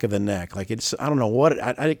the back of the neck. Like I don't know what,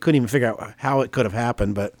 I couldn't even figure out how it could have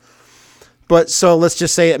happened, but so let's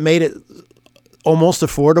just say it made it almost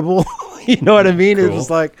affordable. You know what I mean? Cool. It was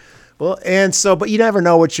like, well, and so, but you never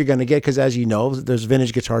know what you're going to get, because as you know, there's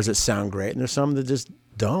vintage guitars that sound great, and there's some that just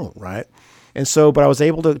don't, right? And so, but I was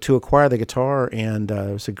able to acquire the guitar, and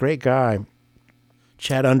it was a great guy,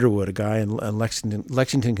 Chad Underwood, a guy in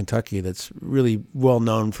Lexington, Kentucky, that's really well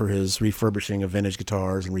known for his refurbishing of vintage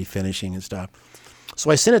guitars and refinishing and stuff. So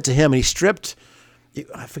I sent it to him, and he stripped,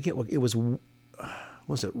 I forget what it was.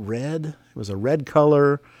 Was it red? It was a red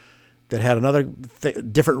color that had another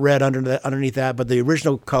different red underneath that, but the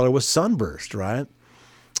original color was sunburst, right?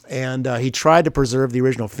 And he tried to preserve the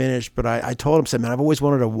original finish, but I told him, said, man, I've always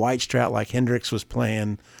wanted a white Strat like Hendrix was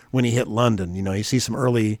playing when he hit London. You see some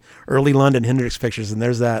early London Hendrix pictures, and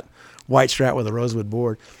there's that white Strat with a rosewood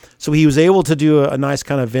board. So he was able to do a nice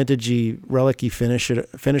kind of vintagey, relic-y finish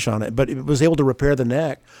on it, but it was able to repair the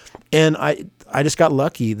neck. And I just got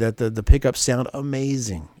lucky that the pickups sound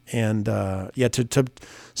amazing. And to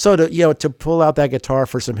pull out that guitar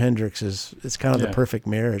for some Hendrix it's kind of the perfect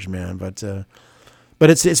marriage, man. But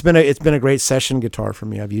it's been a great session guitar for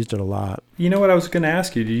me. I've used it a lot. You know what I was going to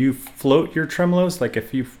ask you? Do you float your tremolos? Like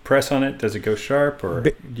if you press on it, does it go sharp, or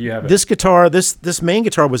do you have it? This guitar, this main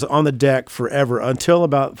guitar was on the deck forever until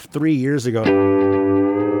about 3 years ago.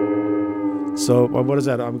 So what is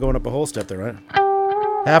that? I'm going up a whole step there, right?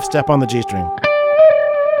 Half step on the G string.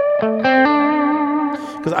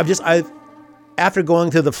 Because after going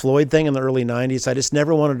through the Floyd thing in the early 90s, I just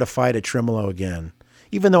never wanted to fight a tremolo again.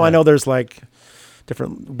 Even though I know there's like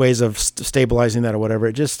different ways of stabilizing that or whatever.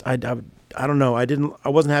 It just, I don't know. I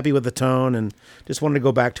wasn't happy with the tone, and just wanted to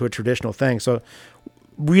go back to a traditional thing. So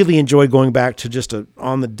really enjoyed going back to just a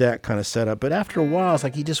on the deck kind of setup. But after a while, it's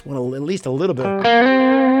like you just want at least a little bit.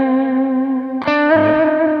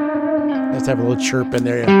 Let's have a little chirp in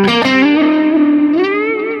there.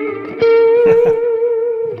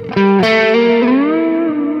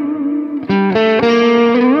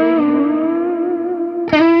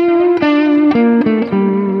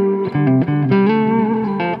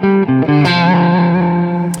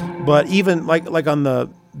 But even like on the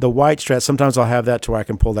white Strat, sometimes I'll have that to where I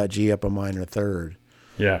can pull that G up a minor third.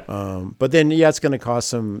 Yeah. But then it's going to cause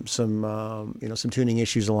some tuning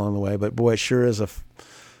issues along the way. But boy, it sure is a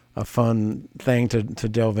fun thing to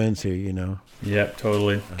delve into. Yep,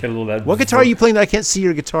 totally. Get a little that. What guitar are you playing? I can't see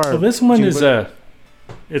your guitar. So this one is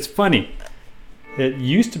it's funny. It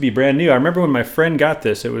used to be brand new. I remember when my friend got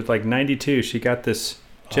this. It was like 92. She got this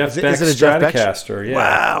Jeff Is Beck it a Jeff Beck? Stratocaster, yeah.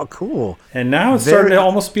 Wow, cool. And now it's Very- starting to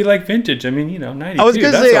almost be like vintage. I mean, 92. I was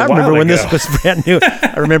going to that's say, a I while remember when ago. this was brand new.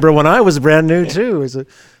 I remember when I was brand new too.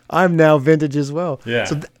 I'm now vintage as well. Yeah.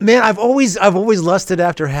 So man, I've always lusted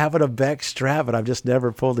after having a Beck Strat, but I've just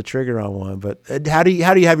never pulled the trigger on one. But how do you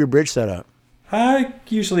have your bridge set up? I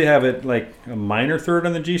usually have it like a minor third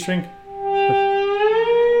on the G string.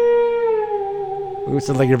 It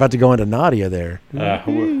sounds like you're about to go into Nadia there. I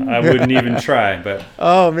wouldn't even try, but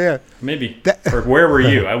Oh man. maybe. Or where were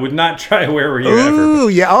you? I would not try where were you ever. Ooh,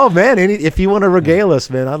 yeah. Oh man. If you want to regale us,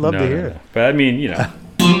 man, I'd love to hear it. But I mean,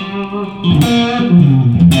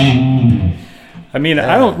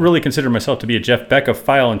 I don't really consider myself to be a Jeff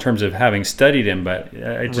Beckophile in terms of having studied him, but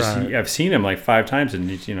I've seen him like 5 times, and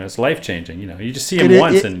it's life changing. You just see him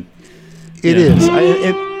once, and It Yeah. is.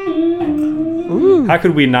 how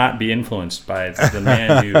could we not be influenced by the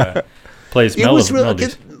man who plays It was really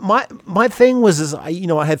melodies? my thing was I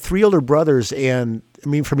had 3 older brothers, and I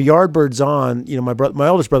mean from Yardbirds on, my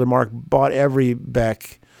oldest brother Mark bought every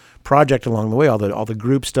Beck project along the way, all the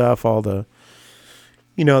group stuff, all the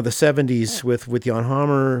the 70s with Jan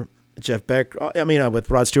Hammer, Jeff Beck,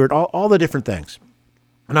 with Rod Stewart, all the different things.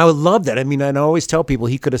 And I would love that. I mean, I always tell people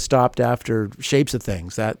he could have stopped after Shapes of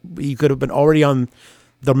Things. That he could have been already on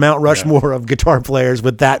the Mount Rushmore of guitar players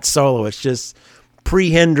with that solo. It's just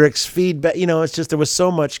pre-Hendrix feedback. It's just there was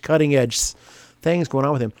so much cutting edge things going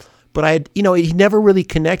on with him. But he never really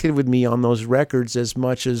connected with me on those records as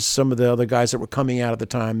much as some of the other guys that were coming out at the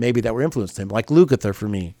time, maybe that were influenced him, like Lukather for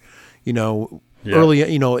me. Early,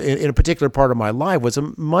 in a particular part of my life was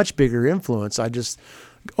a much bigger influence. I just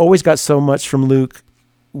always got so much from Luke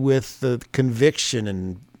with the conviction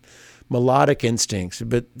and melodic instincts,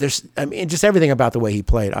 but just everything about the way he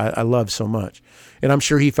played, I love so much. And I'm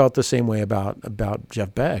sure he felt the same way about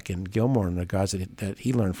Jeff Beck and Gilmore and the guys that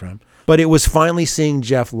he learned from. But it was finally seeing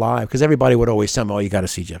Jeff live, because everybody would always tell me, "Oh, you got to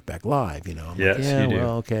see Jeff Beck live." I'm Yes, like, you do.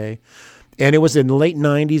 Well, okay. And it was in the late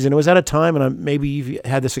 90s, and it was at a time, and maybe you've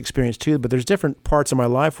had this experience too, but there's different parts of my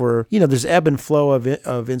life where, there's ebb and flow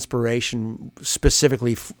of inspiration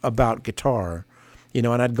specifically about guitar. And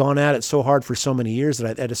I'd gone at it so hard for so many years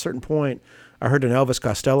that at a certain point, I heard an Elvis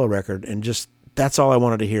Costello record, and just that's all I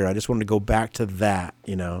wanted to hear. I just wanted to go back to that,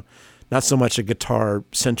 not so much a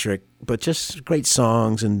guitar-centric, but just great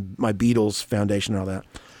songs and my Beatles foundation and all that.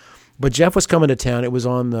 But Jeff was coming to town. It was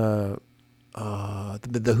on the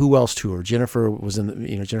Who Else tour. Jennifer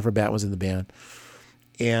Batten was in the band.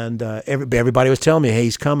 And everybody was telling me, "Hey,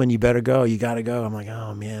 he's coming. You better go. You got to go." I'm like,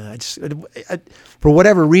 "Oh man!" I for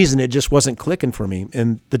whatever reason, it just wasn't clicking for me.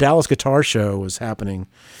 And the Dallas Guitar Show was happening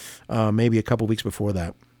maybe a couple weeks before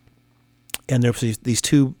that, and there was these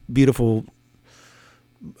 2 beautiful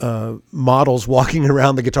models walking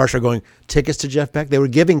around the guitar show, going, "Tickets to Jeff Beck." They were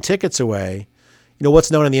giving tickets away.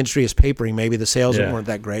 What's known in the industry as papering. Maybe the sales weren't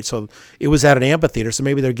that great, so it was at an amphitheater. So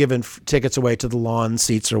maybe they're giving tickets away to the lawn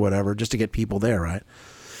seats or whatever, just to get people there, right?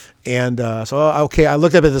 And I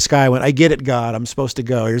looked up at the sky. I went, "I get it, God. I'm supposed to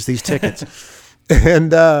go. Here's these tickets."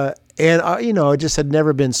 and I just had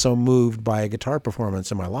never been so moved by a guitar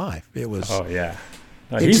performance in my life. It was. Oh yeah.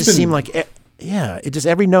 It just seemed like, it just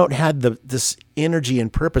every note had this energy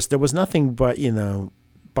and purpose. There was nothing but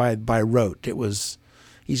by rote. It was.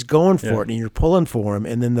 He's going for it, and you're pulling for him.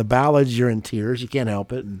 And then the ballads, you're in tears. You can't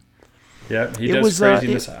help it. And yeah, he does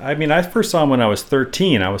craziness. I first saw him when I was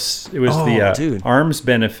 13. It was the Arms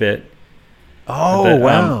benefit. Oh,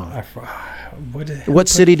 wow. What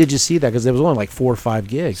city did you see that? Because there was only like 4 or 5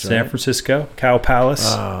 gigs. San Francisco, Cow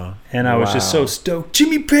Palace. And I was just so stoked.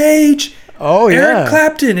 Jimmy Page. Oh, yeah. Eric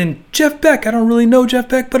Clapton and Jeff Beck. I don't really know Jeff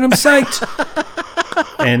Beck, but I'm psyched.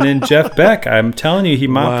 And then Jeff Beck, I'm telling you, he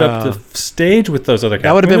mopped up the stage with those other guys.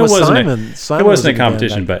 That would have been with Simon. It wasn't a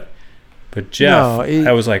competition, but Jeff,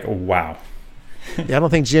 I was like, wow. Yeah, I don't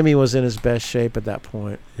think Jimmy was in his best shape at that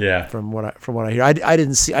point. Yeah, from what I hear, I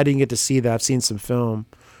didn't get to see that. I've seen some film,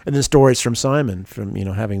 and then stories from Simon from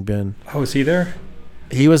having been. Oh, was he there?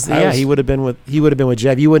 He was. He would have been with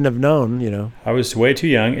Jeff. You wouldn't have known. I was way too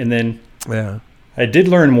young, and then yeah, I did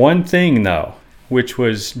learn one thing though, which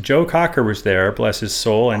was Joe Cocker was there, bless his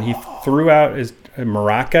soul, and he threw out his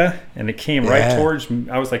maraca, and it came right towards me.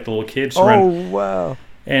 I was like the little kid. Oh, wow.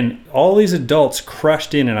 And all these adults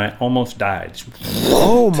crushed in, and I almost died.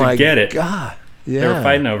 Oh, my get it. God. Yeah. They were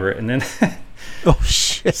fighting over it, and then... Oh,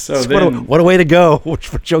 shit. So then, what a way to go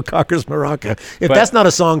for Joe Cocker's maraca. If that's not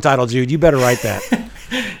a song title, Jude, you better write that.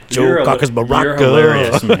 Joe Cocker's maraca. You're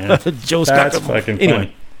hilarious, man. Joe's That's Cocker's fucking anyway.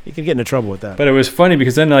 funny. You can get into trouble with that. But it was funny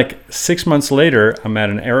because then, like 6 months later, I'm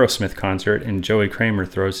at an Aerosmith concert, and Joey Kramer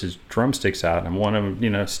throws his drumsticks out, and one of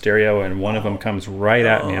them, stereo, and one of them comes right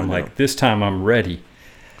at me. I'm like, this time I'm ready.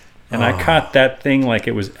 And I caught that thing like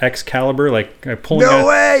it was Excalibur, like I pulling No out,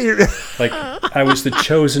 way! like I was the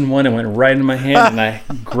chosen one. It went right in my hand, and I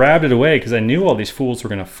grabbed it away because I knew all these fools were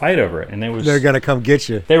going to fight over it. And They're going to come get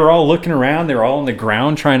you. they were all looking around. They were all on the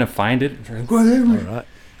ground trying to find it. All right.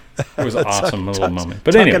 It was awesome, a little moment.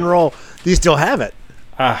 But Tuck anyway, and roll. Do you still have it?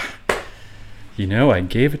 you know, I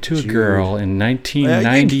gave it to a girl in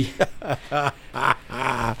 1990.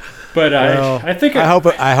 But I think I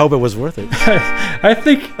hope it was worth it. I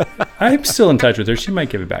think I'm still in touch with her. She might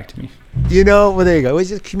give it back to me. You know, well, there you go. It's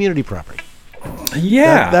just community property.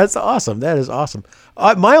 Yeah, That's awesome. That is awesome.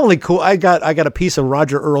 My only I got a piece of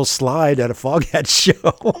Roger Earl's slide at a Foghat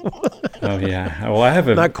show. Oh yeah. Well, I have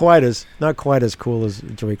a. not quite as cool as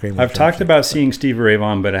Joey Kramer. I've talked about seeing Stevie Ray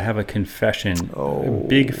Vaughan, but I have a confession. A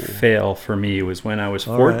big fail for me was when I was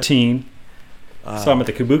 14. Saw him at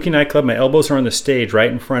the Kabuki nightclub. My elbows are on the stage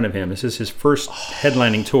right in front of him. This is his first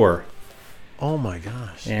headlining tour. Oh my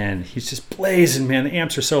gosh. And he's just blazing, man. The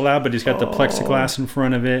amps are so loud, but he's got the plexiglass in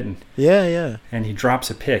front of it. And Yeah. and he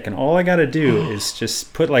drops a pick, and all I got to do is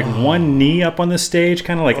just put like one knee up on the stage,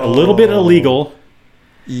 kind of like a little bit illegal,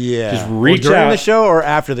 Yeah. Just reach during out the show or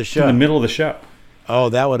after the show? in the middle of the show. Oh,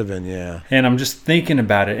 that would have been, yeah. And I'm just thinking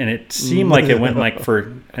about it, and it seemed like it went like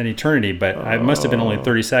for an eternity, but I must have been only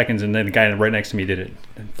 30 seconds, and then the guy right next to me did it.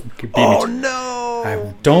 Oh no!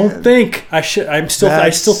 I don't think I should. I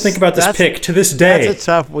still think about this pick to this day. That's a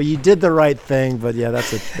tough. Well, you did the right thing, but yeah,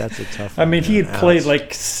 that's a tough. I mean, he had Alice. played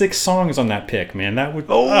like 6 songs on that pick, man. That would.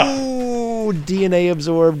 DNA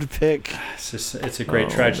absorbed pick. It's a great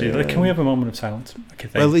tragedy. Like, can we have a moment of silence? Okay,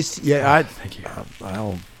 Well, at least, yeah. Thank you.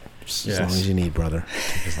 I'll as Yes. long as you need, brother.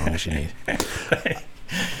 As long as you need.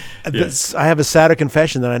 Yes. I have a sadder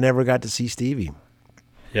confession that I never got to see Stevie,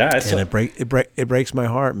 Yeah, and it breaks my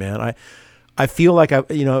heart, man. I feel like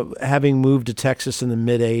having moved to Texas in the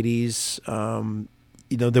mid '80s,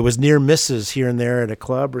 there was near misses here and there at a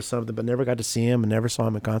club or something, but never got to see him and never saw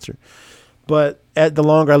him in concert. But the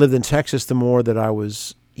longer I lived in Texas, the more that I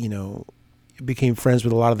was, became friends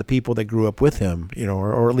with a lot of the people that grew up with him,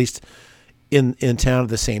 or at least in town at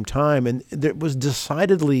the same time. And there was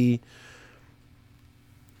decidedly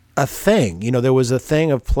a thing, there was a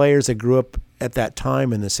thing of players that grew up at that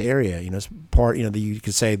time in this area, you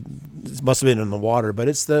could say it must have been in the water, but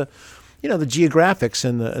it's the geographics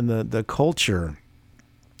and the culture.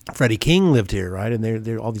 Freddie King lived here, right? And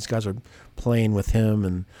they're all these guys are playing with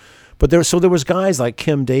him, but there was guys like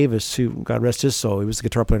Kim Davis, who, God rest his soul, he was the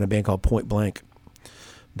guitar player in a band called Point Blank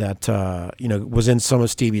that was in some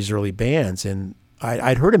of Stevie's early bands, and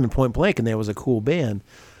I'd heard him in Point Blank, and that was a cool band.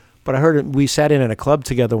 But I heard it. We sat in at a club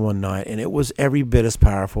together one night, and it was every bit as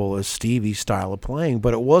powerful as Stevie's style of playing.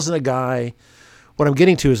 But it wasn't a guy. What I'm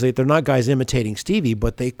getting to is that they're not guys imitating Stevie,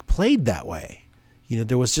 but they played that way.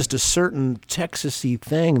 There was just a certain Texas-y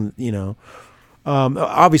thing.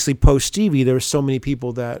 Obviously post Stevie, there were so many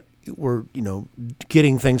people that were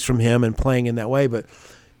getting things from him and playing in that way. But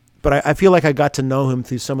I feel like I got to know him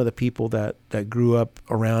through some of the people that grew up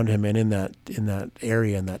around him and in that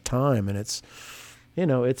area in that time, and it's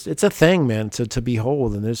a thing, man, to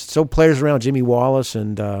behold. And there's still players around, Jimmy Wallace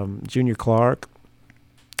and Junior Clark,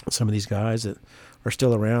 some of these guys that are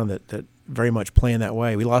still around that very much playing that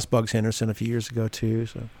way. We lost Bugs Henderson a few years ago too.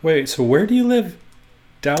 So Wait, so where do you live?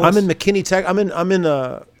 Dallas? I'm in McKinney,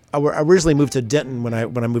 Texas. I originally moved to Denton when I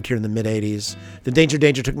moved here in the mid '80s. The Danger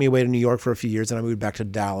took me away to New York for a few years, and I moved back to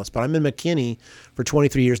Dallas. But I'm in McKinney for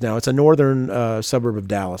 23 years now. It's a northern suburb of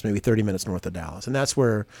Dallas, maybe 30 minutes north of Dallas, and that's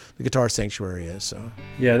where the Guitar Sanctuary is. So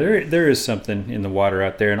Yeah, there is something in the water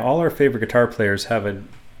out there, and all our favorite guitar players have an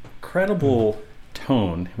incredible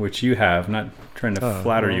tone, which you have. Not trying to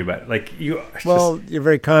flatter you, but like you. Well, you're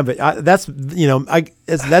very kind, but that's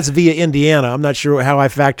via Indiana. I'm not sure how I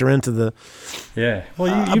factor into the. Yeah,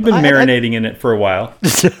 well, you've been marinating in it for a while.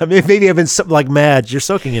 I mean, maybe I've been something like Madge. You're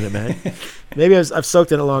soaking in it, man. Maybe I've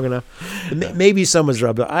soaked in it long enough. Maybe someone's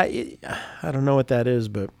rubbed. I don't know what that is,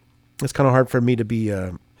 but it's kind of hard for me to be.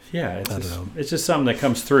 Yeah, it's just something that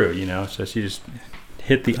comes through, So you just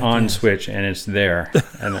hit the on switch and it's there.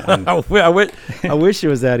 And I wish it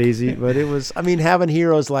was that easy, but it was. I mean, having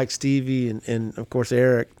heroes like Stevie and of course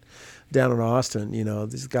Eric down in Austin,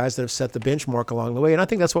 these guys that have set the benchmark along the way, and I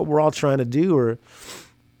think that's what we're all trying to do. Or,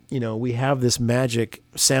 we have this magic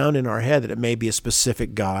sound in our head that it may be a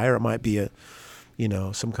specific guy, or it might be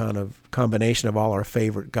some kind of combination of all our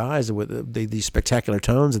favorite guys with these spectacular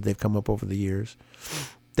tones that they've come up over the years.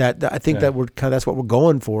 That I think that that's what we're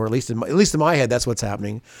going for. At least in my head, that's what's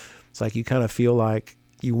happening. It's like you kind of feel like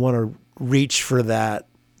you want to reach for that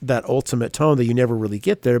ultimate tone that you never really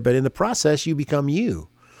get there, but in the process, you become you.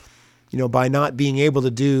 By not being able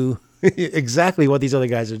to do exactly what these other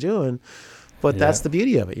guys are doing. But that's the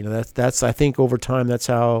beauty of it. You know, that's I think over time, that's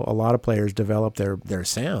how a lot of players develop their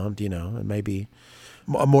sound, you know, and maybe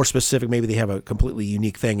more specific, maybe they have a completely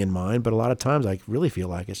unique thing in mind. But a lot of times I really feel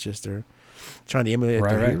like it's just they're trying to emulate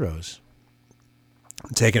their heroes,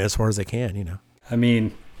 taking it as far as they can, you know. I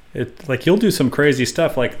mean, like you'll do some crazy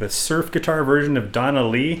stuff, like the surf guitar version of Donna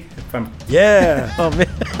Lee. Yeah. Oh man.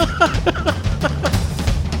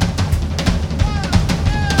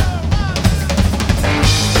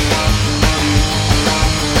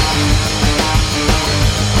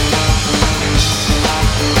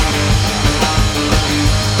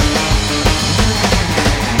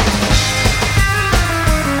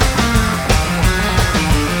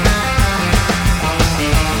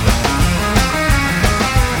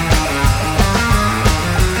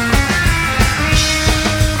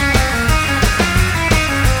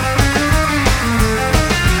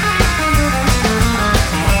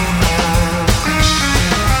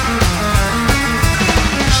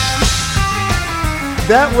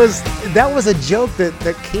 That was a joke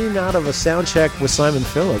that came out of a sound check with Simon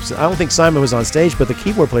Phillips. I don't think Simon was on stage, but the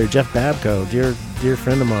keyboard player, Jeff Babko, dear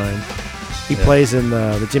friend of mine, he plays in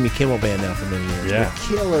the Jimmy Kimmel Band now for many years. Yeah.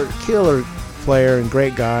 Killer player and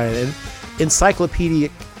great guy. And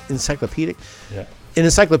encyclopedic. Yeah. An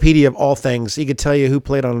encyclopedia of all things. He could tell you who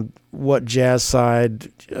played on what jazz side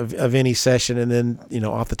of any session, and then, you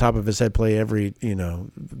know, off the top of his head play every, you know,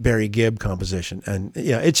 Barry Gibb composition. And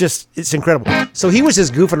yeah, it's incredible. So he was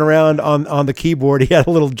just goofing around on the keyboard. He had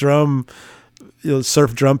a little drum, you know,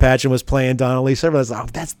 surf drum patch, and was playing Donna Lee. So everybody was like,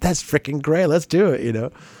 oh, that's freaking great. Let's do it, you know.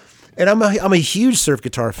 And I'm a huge surf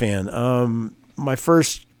guitar fan. One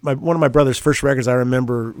of my brother's first records I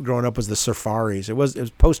remember growing up was the Surfaris. It was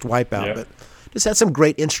post Wipeout, but just had some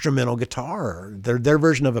great instrumental guitar. Their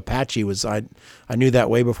version of Apache was, I knew that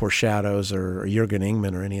way before Shadows or Jürgen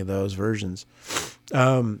Ingman or any of those versions.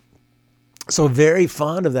 So very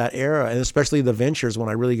fond of that era, and especially the Ventures when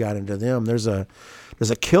I really got into them. There's a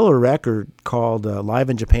killer record called Live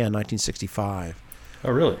in Japan 1965.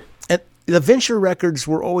 Oh, really? And the Venture records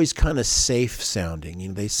were always kind of safe sounding. You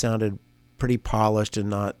know, they sounded pretty polished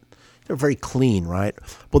and they're very clean, right?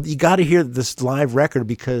 Well, you got to hear this live record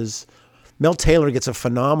because Mel Taylor gets a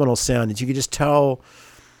phenomenal sound that you could just tell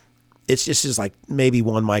it's just like maybe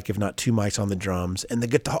one mic, if not two mics on the drums. And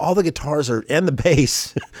all the guitars and the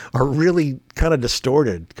bass are really kind of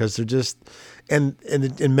distorted because they're just, and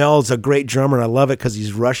Mel's a great drummer, and I love it because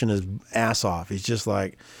he's rushing his ass off. He's just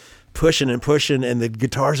like pushing and pushing, and the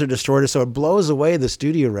guitars are distorted. So it blows away the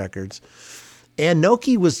studio records. And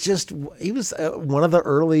Noki was one of the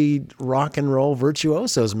early rock and roll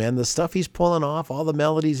virtuosos, man. The stuff he's pulling off, all the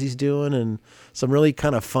melodies he's doing, and some really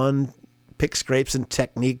kind of fun pick scrapes and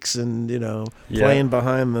techniques, and, you know, playing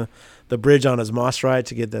behind the bridge on his Moss Ride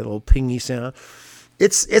to get that little pingy sound.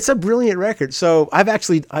 It's a brilliant record. So I've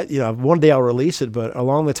actually, one day I'll release it, but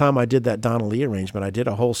along the time I did that Donna Lee arrangement, I did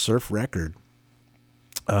a whole surf record.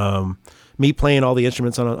 Me playing all the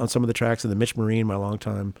instruments on some of the tracks, and then Mitch Marine, my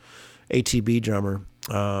longtime ATB drummer,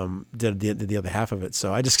 did the other half of it.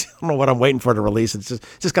 So I don't know what I'm waiting for to release. It's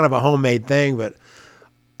just kind of a homemade thing, but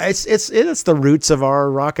it's the roots of our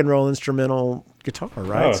rock and roll instrumental guitar,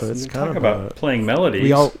 right? Oh, so it's kind of about playing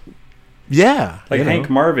melodies. Like Hank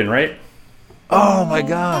Marvin, right? Oh my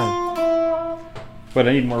God! But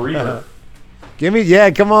I need more reverb.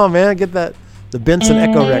 Come on, man, get the Benson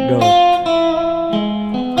Echo Rec going.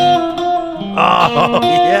 Oh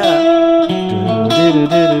yeah.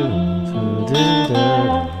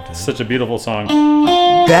 Such a beautiful song.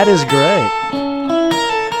 That is great.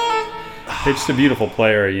 He's just a beautiful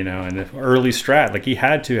player, you know, and the early Strat, like he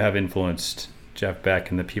had to have influenced Jeff Beck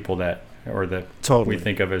and the people we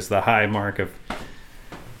think of as the high mark of.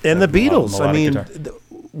 And the Beatles. I mean,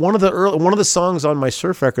 one of the songs on my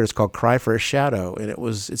surf record is called "Cry for a Shadow," and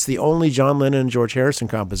it's the only John Lennon and George Harrison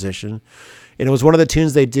composition. And it was one of the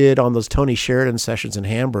tunes they did on those Tony Sheridan sessions in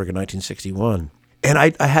Hamburg in 1961. And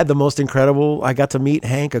I had the most incredible. I got to meet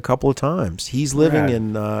Hank a couple of times. He's living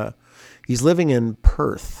in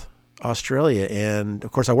Perth, Australia, and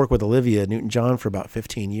of course I worked with Olivia Newton-John for about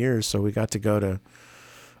 15 years, so we got to go to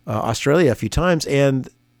Australia a few times. And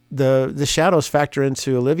the Shadows factor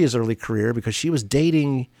into Olivia's early career because she was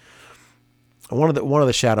dating one of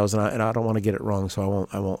the Shadows, and I don't want to get it wrong, so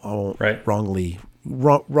I won't wrongly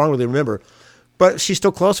remember. But she's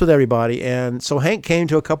still close with everybody, and so Hank came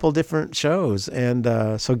to a couple of different shows, and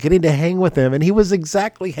so getting to hang with him, and he was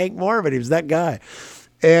exactly Hank Marvin. He was that guy,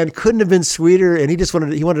 and couldn't have been sweeter. And he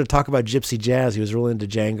wanted to talk about gypsy jazz. He was really into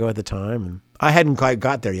Django at the time, and I hadn't quite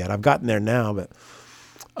got there yet. I've gotten there now, but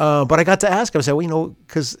I got to ask him. I said, well,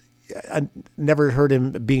 because I never heard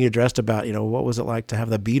him being addressed about, what was it like to have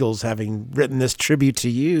the Beatles having written this tribute to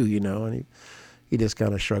you, and he just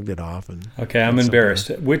kind of shrugged it off. And okay, I'm embarrassed.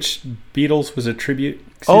 Which Beatles was a tribute?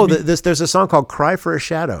 There's a song called "Cry for a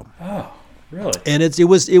Shadow." Oh, really? And it's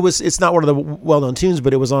not one of the well-known tunes,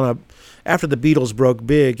 but it was after the Beatles broke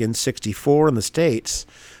big in '64 in the States.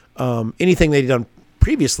 Anything they'd done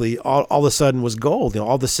previously, all of a sudden was gold.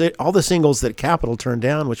 All the singles that Capitol turned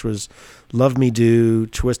down, which was "Love Me Do,"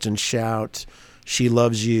 "Twist and Shout," "She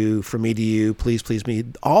Loves You," "From Me to You," "Please Please Me,"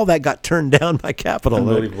 all that got turned down by Capitol.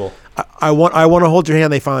 Unbelievable. I want to hold your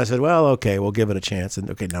hand. They finally said, well, okay, we'll give it a chance. And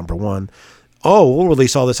okay, number one. Oh, we'll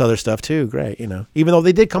release all this other stuff too. Great, Even though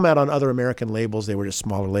they did come out on other American labels, they were just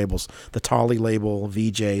smaller labels. The Tolly label,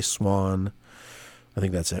 VJ, Swan. I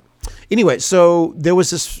think that's it. Anyway, so there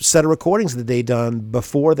was this set of recordings that they'd done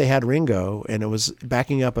before they had Ringo, and it was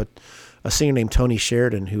backing up a singer named Tony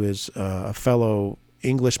Sheridan, who is a fellow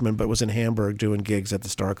Englishman, but was in Hamburg doing gigs at the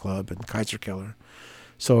Star Club and Kaiser Killer.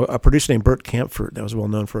 So a producer named Bert Kaempfert, that was well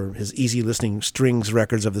known for his easy listening strings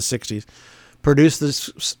records of the 60s, produced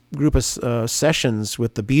this group of sessions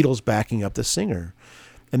with the Beatles backing up the singer.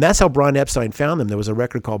 And that's how Brian Epstein found them. There was a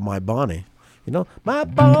record called My Bonnie. My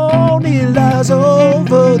Bonnie lies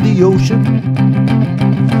over the ocean.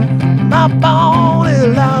 My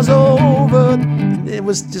Bonnie lies over. It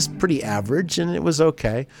was just pretty average, and it was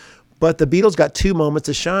okay. But the Beatles got two moments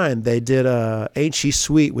to shine. They did Ain't She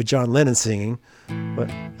Sweet with John Lennon singing.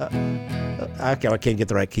 But I can't get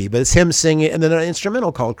the right key. But it's him singing, and then an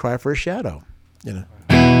instrumental called Cry for a Shadow. I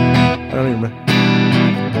don't even remember.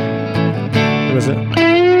 What was it?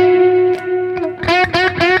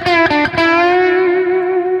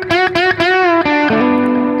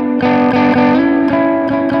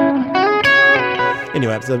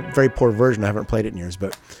 Anyway, it's a very poor version. I haven't played it in years,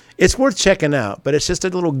 but it's worth checking out. But it's just a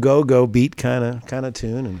little go-go beat kind of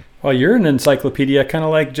tune. And well, you're an encyclopedia, kind of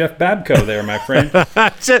like Jeff Babko there, my friend.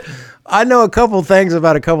 I know a couple things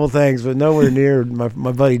about a couple things, but nowhere near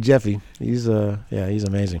my buddy Jeffy. He's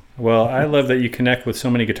amazing. Well, I love that you connect with so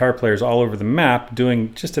many guitar players all over the map,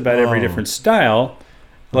 doing just about every different style.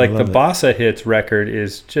 Like the Bossa Hits record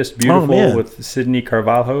is just beautiful with Sidney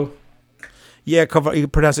Carvalho. Yeah, you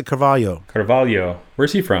pronounce it Carvalho. Carvalho.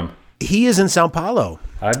 Where's he from? He is in Sao Paulo.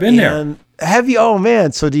 I've been there. Have you? Oh,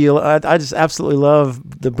 man. So do you? I just absolutely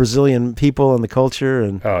love the Brazilian people and the culture.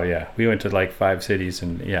 And oh, yeah. We went to like 5 cities,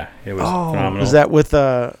 and yeah, it was phenomenal. Was that with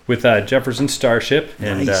Jefferson Starship?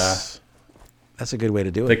 Nice. And that's a good way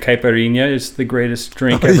to do it. The caipirinha is the greatest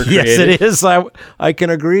drink ever created. Yes, it is. I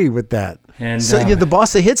can agree with that. And so the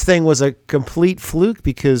Bossa Hits thing was a complete fluke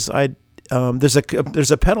because there's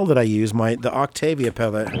a pedal that I use, the Octavia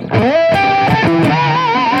pedal.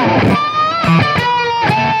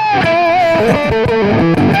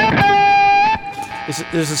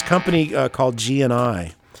 There's this company called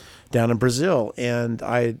G&I down in Brazil, and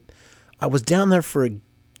I was down there for a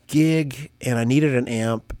gig, and I needed an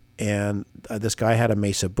amp, and this guy had a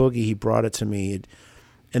Mesa Boogie. He brought it to me,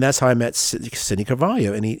 and that's how I met Sidney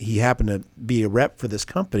Carvalho, and he happened to be a rep for this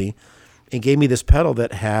company and gave me this pedal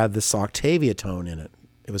that had this Octavia tone in it.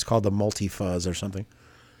 It was called the Multi-Fuzz or something.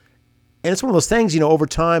 And it's one of those things, over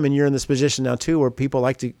time, and you're in this position now too, where people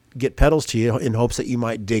like to get pedals to you in hopes that you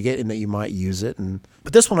might dig it and that you might use it.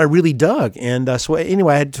 But this one I really dug. And so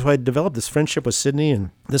anyway, I developed this friendship with Sidney,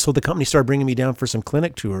 and the company started bringing me down for some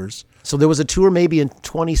clinic tours. So there was a tour maybe in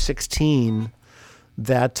 2016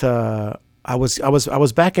 that I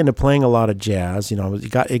was back into playing a lot of jazz.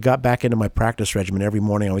 It got back into my practice regimen. Every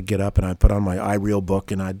morning I would get up and I'd put on my iReal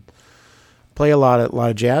book and I'd play a lot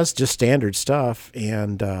of jazz, just standard stuff.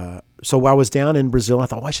 And so while I was down in Brazil, I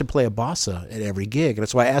thought, I should play a bossa at every gig. And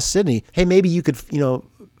that's why I asked Sidney, hey, maybe you could,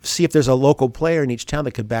 see if there's a local player in each town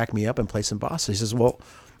that could back me up and play some bossa. He says, well,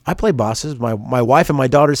 I play bossas. My wife and my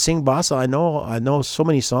daughter sing bossa. I know so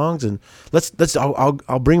many songs, and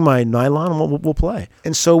I'll bring my nylon and we'll play.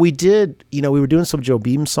 And so we did. We were doing some Joe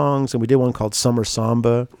Beam songs, and we did one called Summer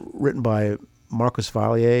Samba, written by Marcos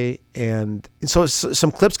Valier, and so some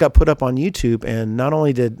clips got put up on YouTube. And not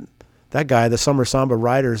only did that guy, the Summer Samba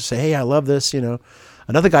writer, say, "Hey, I love this,"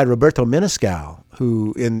 Another guy, Roberto Menescal,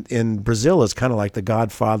 who in Brazil is kind of like the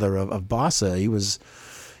godfather of bossa.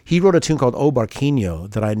 He wrote a tune called O Barquinho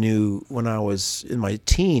that I knew when I was in my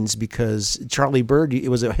teens because Charlie Bird, it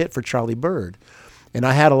was a hit for Charlie Bird. And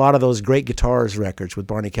I had a lot of those great guitars records with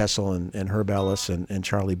Barney Kessel and Herb Ellis and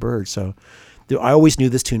Charlie Bird. So I always knew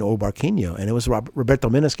this tune, O Barquinho, and it was Roberto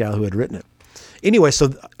Menescal who had written it. Anyway, so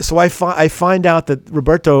I find out that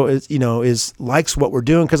Roberto is likes what we're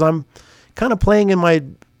doing because I'm kind of playing in my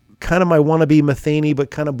wannabe Metheny but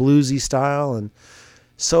kind of bluesy style. And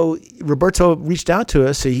So Roberto reached out to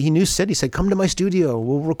us. He knew Sidney. He said, "Come to my studio.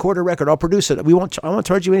 We'll record a record. I'll produce it. I won't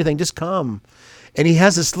charge you anything. Just come." And he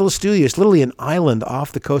has this little studio. It's literally an island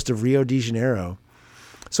off the coast of Rio de Janeiro.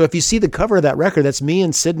 So if you see the cover of that record, that's me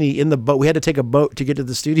and Sidney in the boat. We had to take a boat to get to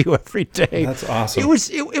the studio every day. That's awesome. It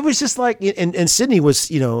was just like, and Sidney was,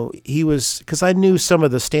 he was, because I knew some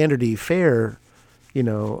of the standardy fare,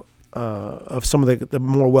 of some of the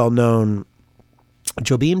more well-known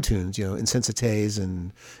Jobim tunes, Insensites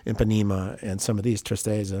and Ipanema and some of these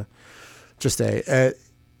Triste.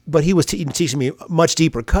 But he was teaching me much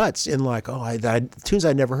deeper cuts in tunes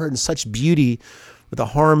I'd never heard in such beauty with the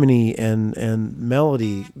harmony and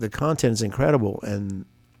melody. The content is incredible. And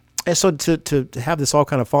so to have this all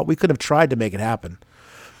kind of fall, we could have tried to make it happen.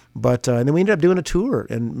 But and then we ended up doing a tour,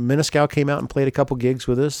 and Menescal came out and played a couple gigs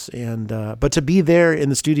with us. And but to be there in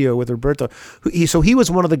the studio with Roberto, he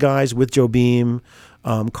was one of the guys with Jobim,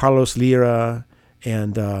 Carlos Lira,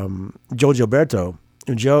 and Joe Gilberto.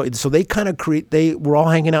 And Joe, so they kind of they were all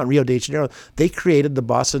hanging out in Rio de Janeiro. They created the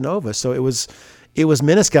bossa nova. So it was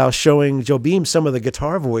Menescal showing Jobim some of the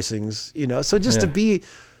guitar voicings. So just to be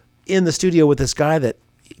in the studio with this guy that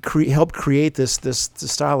helped create this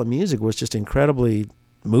style of music was just incredibly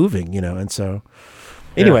moving, and so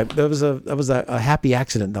anyway, that was a happy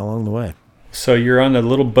accident along the way. So you're on a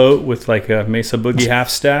little boat with like a Mesa Boogie half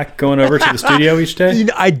stack going over to the studio each day?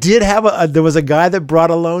 I did have there was a guy that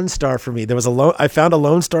brought a Lone Star for me. I found a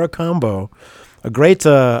Lone Star combo, a great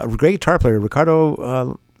guitar player,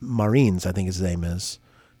 Ricardo Marines, I think his name is.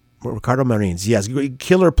 Ricardo Marines, yes,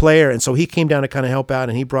 killer player, and so he came down to kind of help out,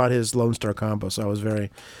 and he brought his Lone Star combo. So I was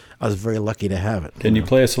very lucky to have it. Can you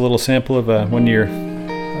play us a little sample of a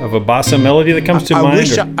bossa melody that comes to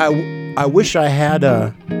mind? I wish I had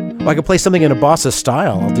I could play something in a bossa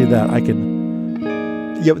style. I'll do that. I could.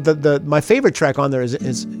 Yeah, my favorite track on there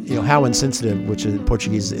is How Insensitive, which in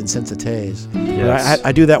Portuguese is Insensites. Yes.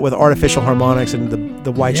 I do that with artificial harmonics and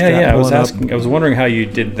the white strap. Yeah. I was wondering how you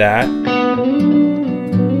did that.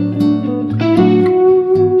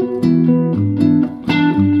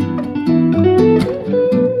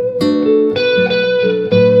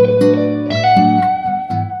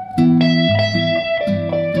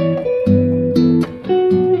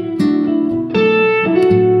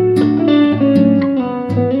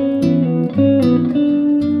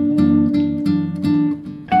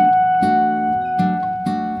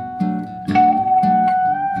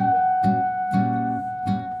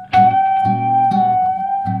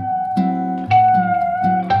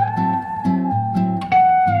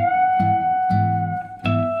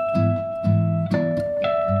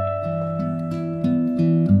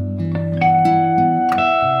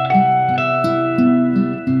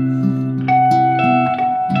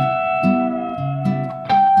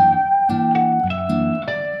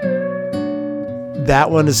 That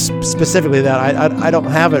one is specifically that. I don't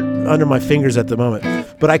have it under my fingers at the moment,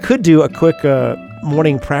 but I could do a quick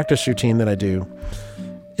morning practice routine that I do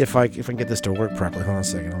if I can get this to work properly. Hold on a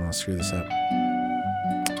second, I'm gonna screw this up.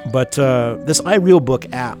 But this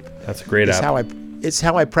iRealBook app, that's a great app. It's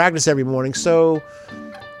how I practice every morning. So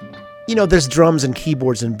there's drums and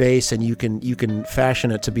keyboards and bass, and you can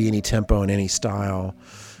fashion it to be any tempo and any style.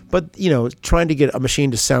 But, trying to get a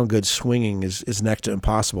machine to sound good swinging is next to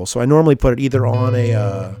impossible. So I normally put it either on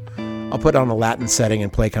I'll put it on a Latin setting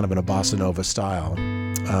and play kind of in a bossa nova style.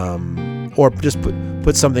 Or just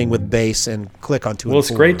put something with bass and click on 2 and 4. Well,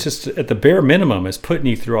 it's great just at the bare minimum is putting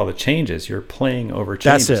you through all the changes. You're playing over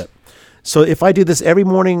changes. That's it. So if I do this every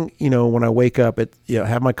morning, when I wake up,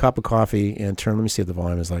 have my cup of coffee and let me see what the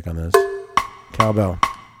volume is like on this. Cowbell.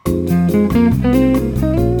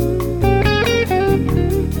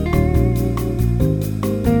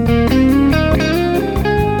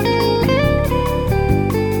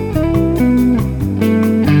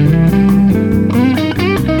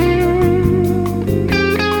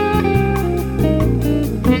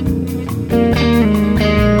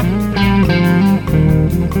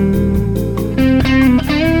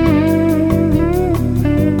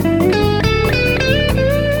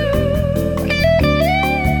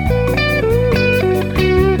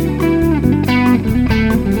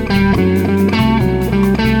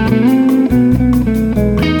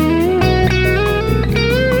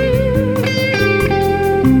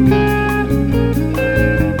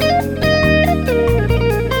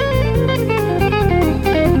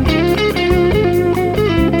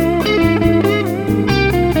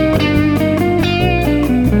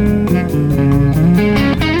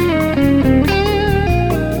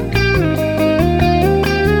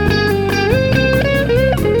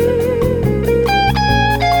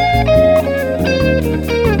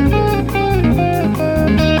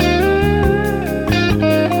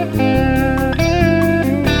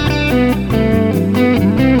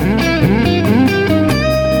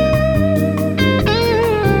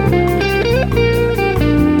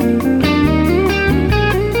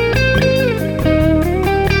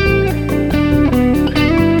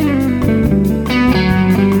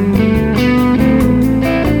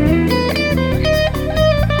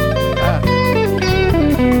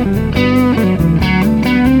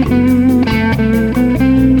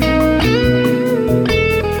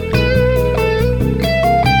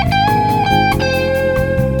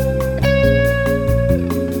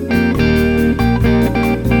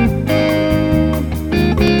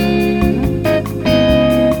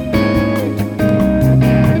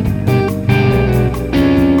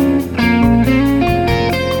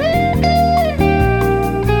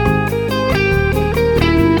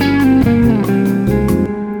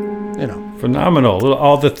 Phenomenal.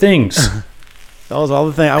 All the things. That was all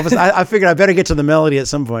the thing. I figured I better get to the melody at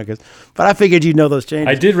some point, but I figured you'd know those changes.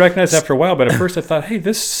 I did recognize after a while, but at first I thought, hey,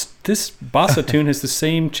 this bossa tune has the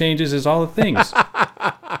same changes as all the things.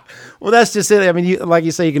 Well, that's just it. I mean, like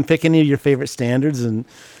you say, you can pick any of your favorite standards and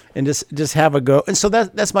just have a go. And so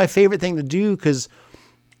that's my favorite thing to do because,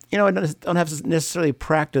 I don't have to necessarily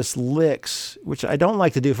practice licks, which I don't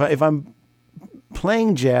like to do. If I'm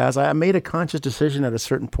playing jazz, I made a conscious decision at a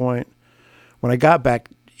certain point when I got back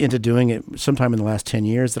into doing it sometime in the last 10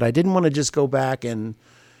 years that I didn't want to just go back and,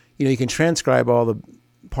 you can transcribe all the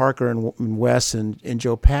Parker and Wes and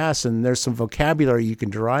Joe Pass, and there's some vocabulary you can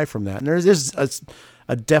derive from that. And there's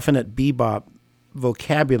a definite bebop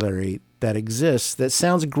vocabulary that exists that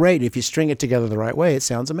sounds great. If you string it together the right way, it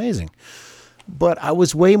sounds amazing. But I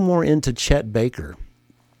was way more into Chet Baker.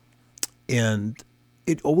 And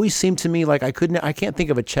it always seemed to me like I can't think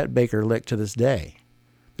of a Chet Baker lick to this day.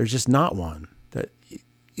 There's just not one.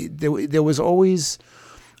 There was always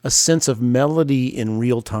a sense of melody in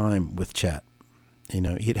real time with Chet.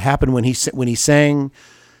 It happened when he sang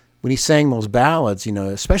those ballads,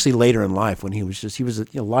 especially later in life when he was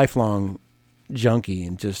a lifelong junkie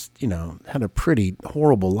and just, had a pretty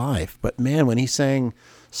horrible life. But man, when he sang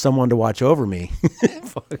Someone to Watch Over Me,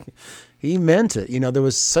 he meant it. There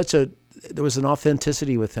was an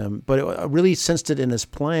authenticity with him, but I really sensed it in his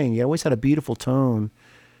playing. He always had a beautiful tone.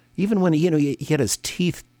 Even when he had his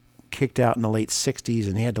teeth kicked out in the late 60s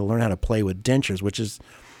and he had to learn how to play with dentures,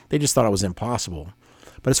 they just thought it was impossible.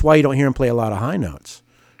 But it's why you don't hear him play a lot of high notes.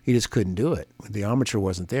 He just couldn't do it. The armature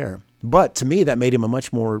wasn't there. But to me, that made him a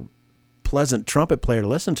much more pleasant trumpet player to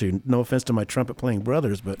listen to. No offense to my trumpet playing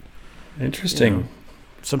brothers, but interesting.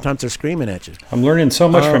 Sometimes they're screaming at you. I'm learning so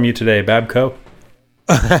much from you today, Babco.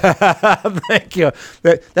 Thank you.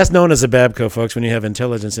 That's known as a Babco, folks, when you have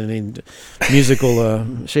intelligence in any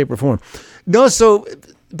musical shape or form. No,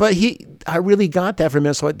 but I really got that from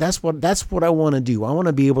him. So that's what I want to do. I want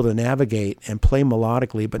to be able to navigate and play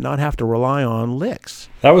melodically, but not have to rely on licks.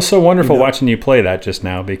 That was so wonderful watching you play that just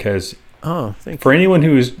now because for anyone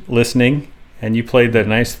who is listening and you played the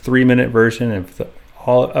nice 3-minute version of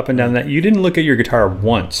all up and down that, you didn't look at your guitar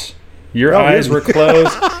once. Your eyes were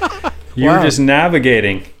closed. You were just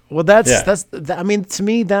navigating. Well, I mean, to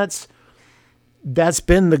me, that's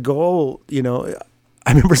been the goal.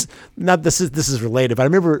 I remember this is related, but I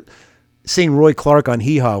remember seeing Roy Clark on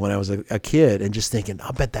Hee Haw when I was a kid and just thinking,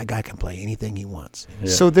 I'll bet that guy can play anything he wants. Yeah.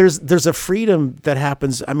 So there's a freedom that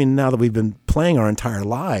happens. I mean, now that we've been playing our entire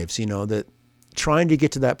lives, that trying to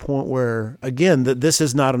get to that point where, again, that this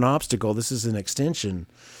is not an obstacle. This is an extension.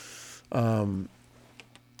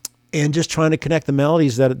 And just trying to connect the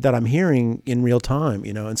melodies that I'm hearing in real time,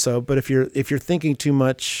 And so, but if you're thinking too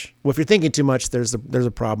much, there's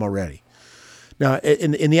a problem already. Now,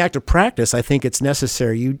 in the act of practice, I think it's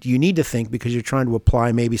necessary. You need to think because you're trying to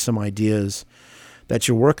apply maybe some ideas that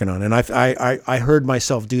you're working on. And I heard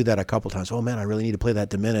myself do that a couple times. Oh man, I really need to play that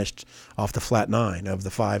diminished off the flat 9 of the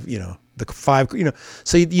 5. The 5.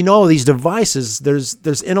 So these devices.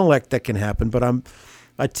 There's intellect that can happen, but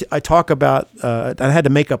I talk about, I had to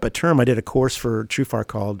make up a term. I did a course for Truffaut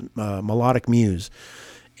called Melodic Muse.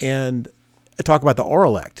 And I talk about the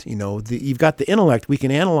aurelect. You've got the intellect. We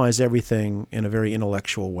can analyze everything in a very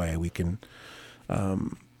intellectual way. We can,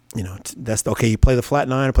 that's okay. You play the flat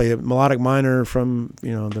 9, or play a melodic minor from,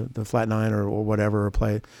 the flat 9 or whatever, or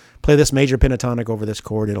play this major pentatonic over this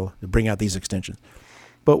chord. It'll bring out these extensions.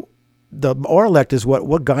 But the aurelect is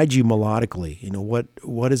what guides you melodically.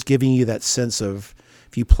 What is giving you that sense of,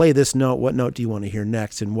 if you play this note, what note do you want to hear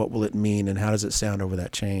next, and what will it mean, and how does it sound over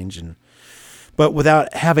that change? But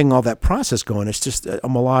without having all that process going, it's just a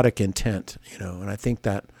melodic intent, And I think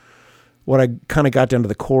that what I kind of got down to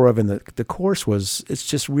the core of in the course was, it's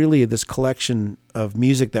just really this collection of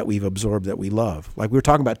music that we've absorbed that we love. Like we were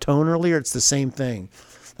talking about tone earlier, it's the same thing.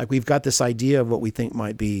 Like we've got this idea of what we think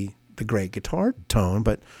might be the great guitar tone,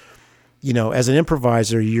 but as an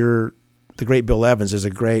improviser, the great Bill Evans is a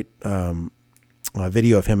great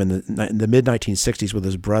video of him in the mid-1960s with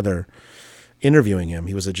his brother interviewing him.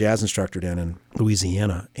 He was a jazz instructor down in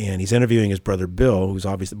Louisiana, and he's interviewing his brother Bill, who's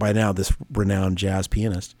obviously by now this renowned jazz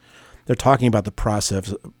pianist. They're talking about the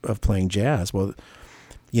process of playing jazz. Well,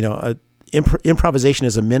 improvisation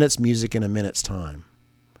is a minute's music in a minute's time,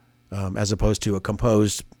 as opposed to a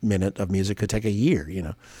composed minute of music could take a year.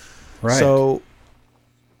 Right. So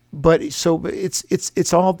it's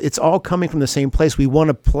all coming from the same place. We want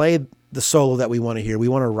to play the solo that we want to hear. We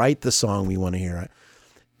want to write the song we want to hear.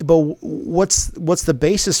 But what's the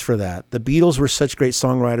basis for that? The Beatles were such great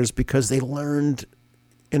songwriters because they learned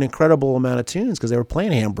an incredible amount of tunes because they were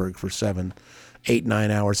playing Hamburg for 7, 8-9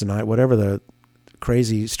 hours a night, whatever the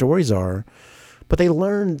crazy stories are. But they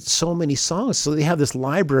learn so many songs, so they have this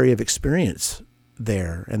library of experience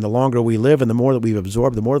there. And the longer we live and the more that we've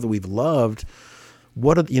absorbed, the more that we've loved,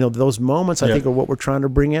 what are, those moments I think are what we're trying to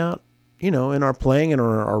bring out, in our playing and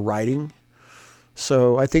our writing.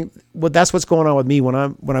 So I think that's what's going on with me when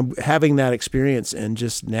I'm having that experience and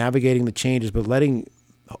just navigating the changes, but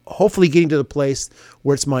hopefully getting to the place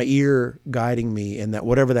where it's my ear guiding me, and that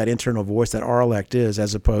whatever that internal voice, that RLect is,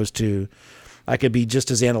 as opposed to I could be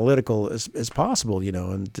just as analytical as possible,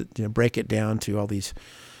 and break it down to all these.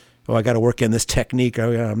 Oh, I got to work in this technique.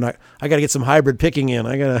 I got to get some hybrid picking in.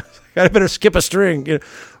 I better skip a string.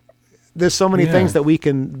 There's so many things that we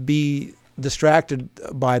can be distracted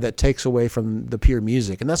by that takes away from the pure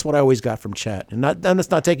music, and that's what I always got from Chet. And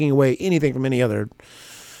that's not taking away anything from any other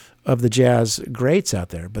of the jazz greats out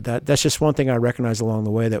there, but that's just one thing I recognized along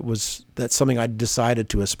the way. That's something I decided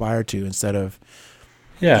to aspire to instead of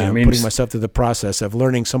putting myself through the process of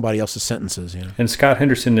learning somebody else's sentences. And Scott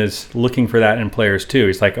Henderson is looking for that in players too.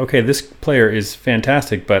 He's like, okay, this player is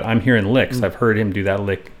fantastic, but I'm hearing licks. I've heard him do that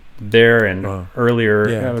lick there and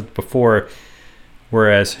earlier before,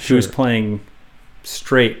 whereas he was playing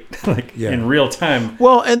straight in real time.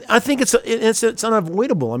 Well, and I think it's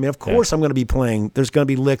unavoidable. I mean, of course I'm going to be playing. There's going to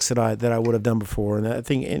be licks that I would have done before, and I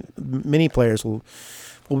think many players will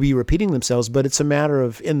be repeating themselves. But it's a matter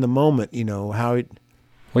of in the moment, how it.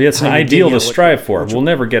 Well, it's an ideal to strive for. We'll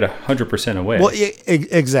never get 100% away. Well,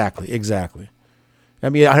 exactly. I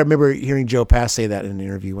mean, I remember hearing Joe Pass say that in an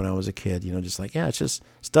interview when I was a kid. Just like, it's just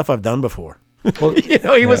stuff I've done before. Well, he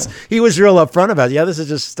was real upfront about it. Yeah, this is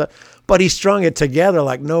just stuff. But he strung it together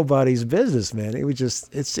like nobody's business, man. It was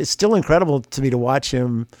just, it's still incredible to me to watch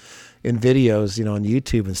him in videos, on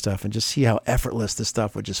YouTube and stuff, and just see how effortless this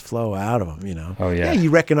stuff would just flow out of him, Oh yeah. Yeah, you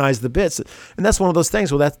recognize the bits, and that's one of those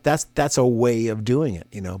things. Well, that's a way of doing it,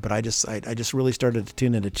 But I just really started to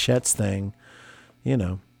tune into Chet's thing, And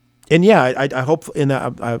I hope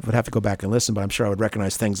I would have to go back and listen, but I'm sure I would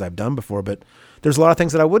recognize things I've done before. But there's a lot of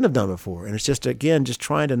things that I wouldn't have done before, and it's just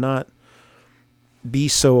trying to not be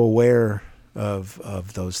so aware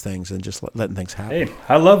of those things and just letting things happen. Hey,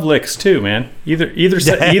 I love licks too, man. Either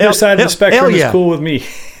side of the spectrum is cool with me.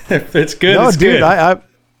 If it's good, it's dude,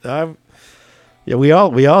 good. We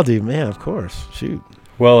all do, man. Of course, shoot.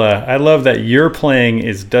 Well, I love that your playing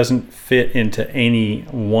doesn't fit into any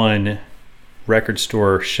one record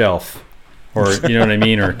store shelf, or you know what I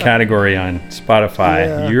mean, or category on Spotify.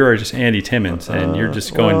 Yeah. You're just Andy Timmons, and you're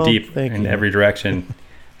just going deep in every direction.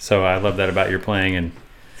 So I love that about your playing, and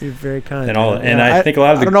you're very kind. And all, and I think a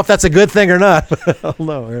lot of I don't know if that's a good thing or not. I don't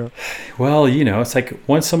know. Well, it's like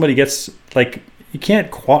once somebody gets you can't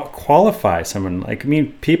qualify someone.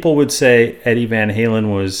 People would say Eddie Van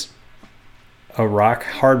Halen was a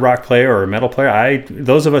hard rock player or a metal player.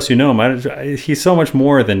 Those of us who know him, he's so much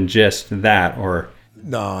more than just that. Or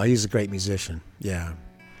no, he's a great musician. Yeah.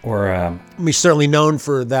 Or he's certainly known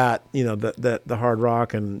for that. The hard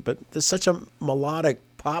rock, but there's such a melodic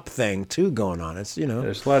pop thing too going on. It's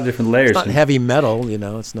there's a lot of different layers. It's not heavy metal.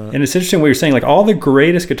 It's not. And it's interesting what you're saying. Like all the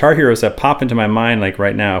greatest guitar heroes that pop into my mind, like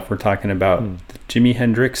right now, if we're talking about Jimi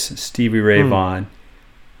Hendrix, Stevie Ray Vaughan,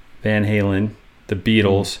 Van Halen, the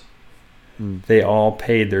Beatles. They all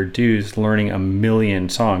paid their dues learning a million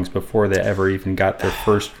songs before they ever even got their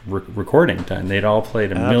first recording done. They'd all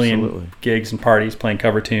played a million gigs and parties playing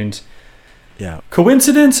cover tunes. Yeah.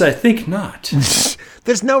 Coincidence? I think not.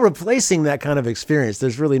 There's no replacing that kind of experience.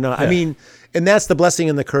 There's really not. Yeah. I mean, and that's the blessing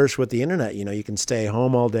and the curse with the internet. You can stay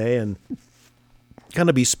home all day and kind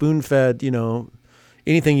of be spoon-fed,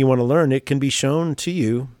 anything you want to learn, it can be shown to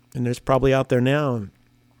you, and there's probably out there now.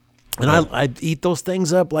 And I eat those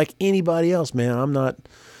things up like anybody else, man. I'm not,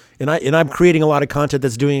 and I'm creating a lot of content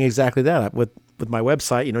that's doing exactly that with my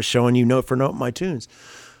website, showing you note for note my tunes.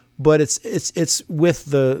 But it's with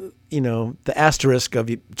the the asterisk of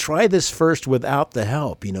you try this first without the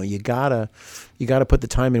help. You gotta put the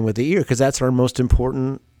time in with the ear, because that's our most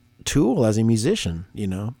important tool as a musician.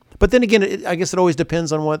 But then again, I guess it always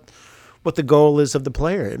depends on what the goal is of the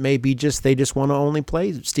player. It may be they just want to only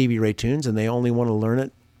play Stevie Ray tunes and they only want to learn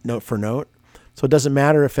it note for note. So it doesn't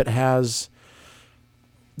matter if it has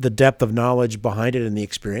the depth of knowledge behind it and the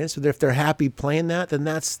experience. If they're happy playing that, then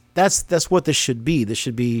that's what this should be. This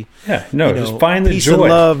should be just find the peace joy and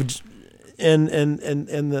love and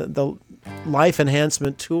the life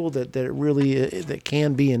enhancement tool that it really that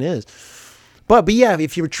can be and is. But yeah,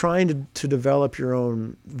 if you're trying to develop your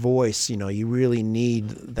own voice, you really need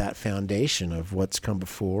that foundation of what's come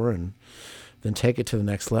before, and then take it to the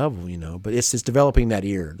next level, But it's developing that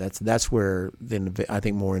ear. That's where I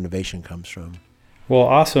think more innovation comes from. Well,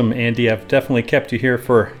 awesome, Andy. I've definitely kept you here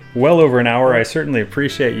for well over an hour. I certainly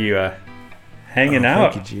appreciate you hanging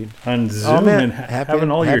out thank you, Jude. on Zoom and having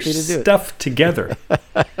all your stuff together.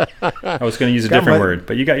 I was going to use a different word,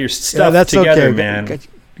 but you got your stuff together, okay. man.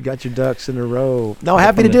 You got your ducks in a row. No,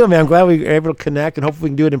 happy to do it, man. I'm glad we were able to connect, and hopefully we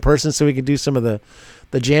can do it in person so we can do some of the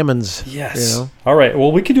jammings. Yes. You know? All right.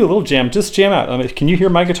 Well, we could do a little jam. Just jam out. Can you hear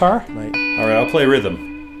my guitar? Right. All right. I'll play rhythm.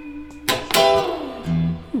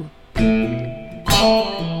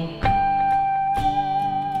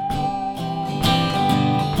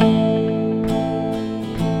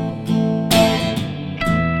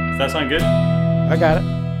 Does that sound good? I got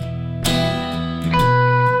it.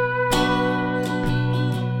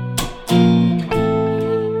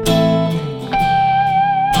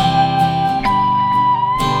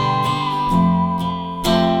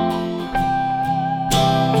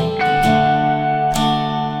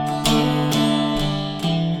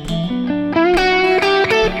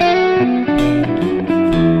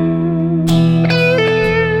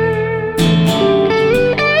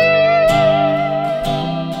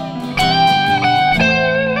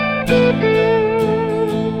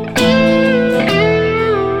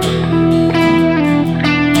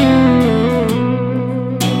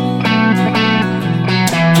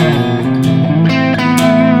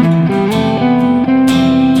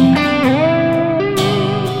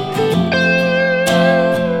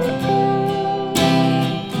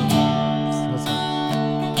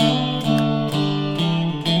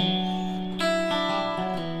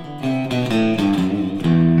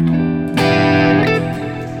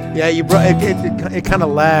 Yeah, you brought it kind of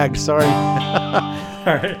lagged. Sorry. All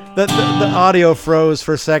right. The audio froze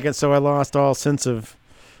for a second, so I lost all sense of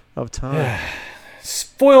time.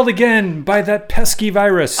 Spoiled again by that pesky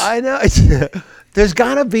virus. I know. There's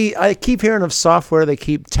gotta be. I keep hearing of software they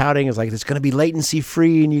keep touting is like it's gonna be latency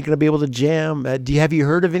free and you're gonna be able to jam. Have you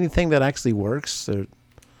heard of anything that actually works? Or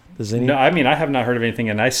does any? No, I mean I have not heard of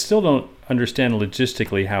anything, and I still don't understand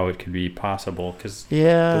logistically how it could be possible because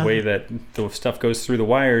the way that the stuff goes through the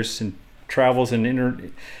wires and travels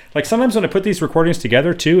and like sometimes when I put these recordings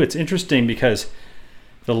together too, it's interesting because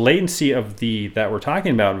the latency of that we're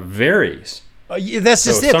talking about varies. That's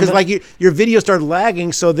just it, because like your video started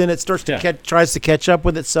lagging, so then it starts to tries to catch up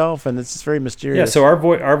with itself, and it's very mysterious. Yeah, so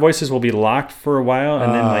our voices will be locked for a while,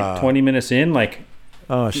 and then like 20 minutes in, like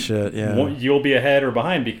oh shit, yeah, you'll be ahead or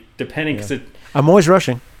behind depending. Because I'm always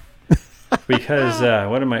rushing because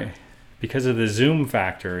because of the zoom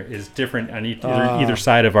factor is different on either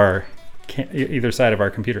side of our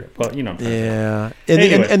computer. Well, you know. Yeah,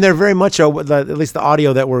 anyway. and they're very much at least the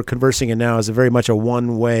audio that we're conversing in now is very much a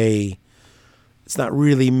one-way. It's not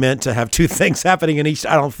really meant to have two things happening in each.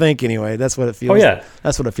 I don't think anyway. That's what it feels. Oh yeah,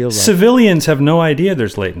 that's what it feels like. Civilians have no idea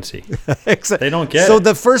there's latency. They don't get. So it.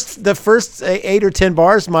 the first 8 or 10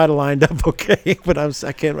 bars might have lined up okay, but I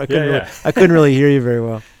couldn't really hear you very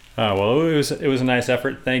well. Oh well, it was a nice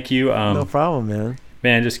effort. Thank you. No problem, man.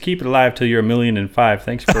 Man, just keep it alive till you're 1,000,005.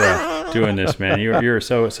 Thanks for doing this, man. You're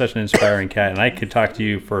such an inspiring cat, and I could talk to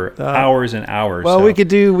you for hours and hours. Well, we could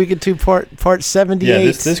do part 78. Yeah,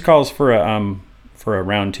 this calls for a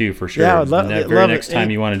round 2 for sure. Yeah, I'd love next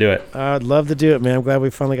time you want to do it. I'd love to do it, man. I'm glad we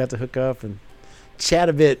finally got to hook up and chat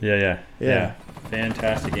a bit. Yeah.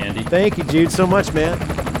 Fantastic, Andy. Thank you, Jude, so much, man.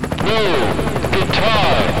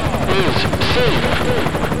 Guitar is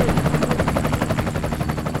safe.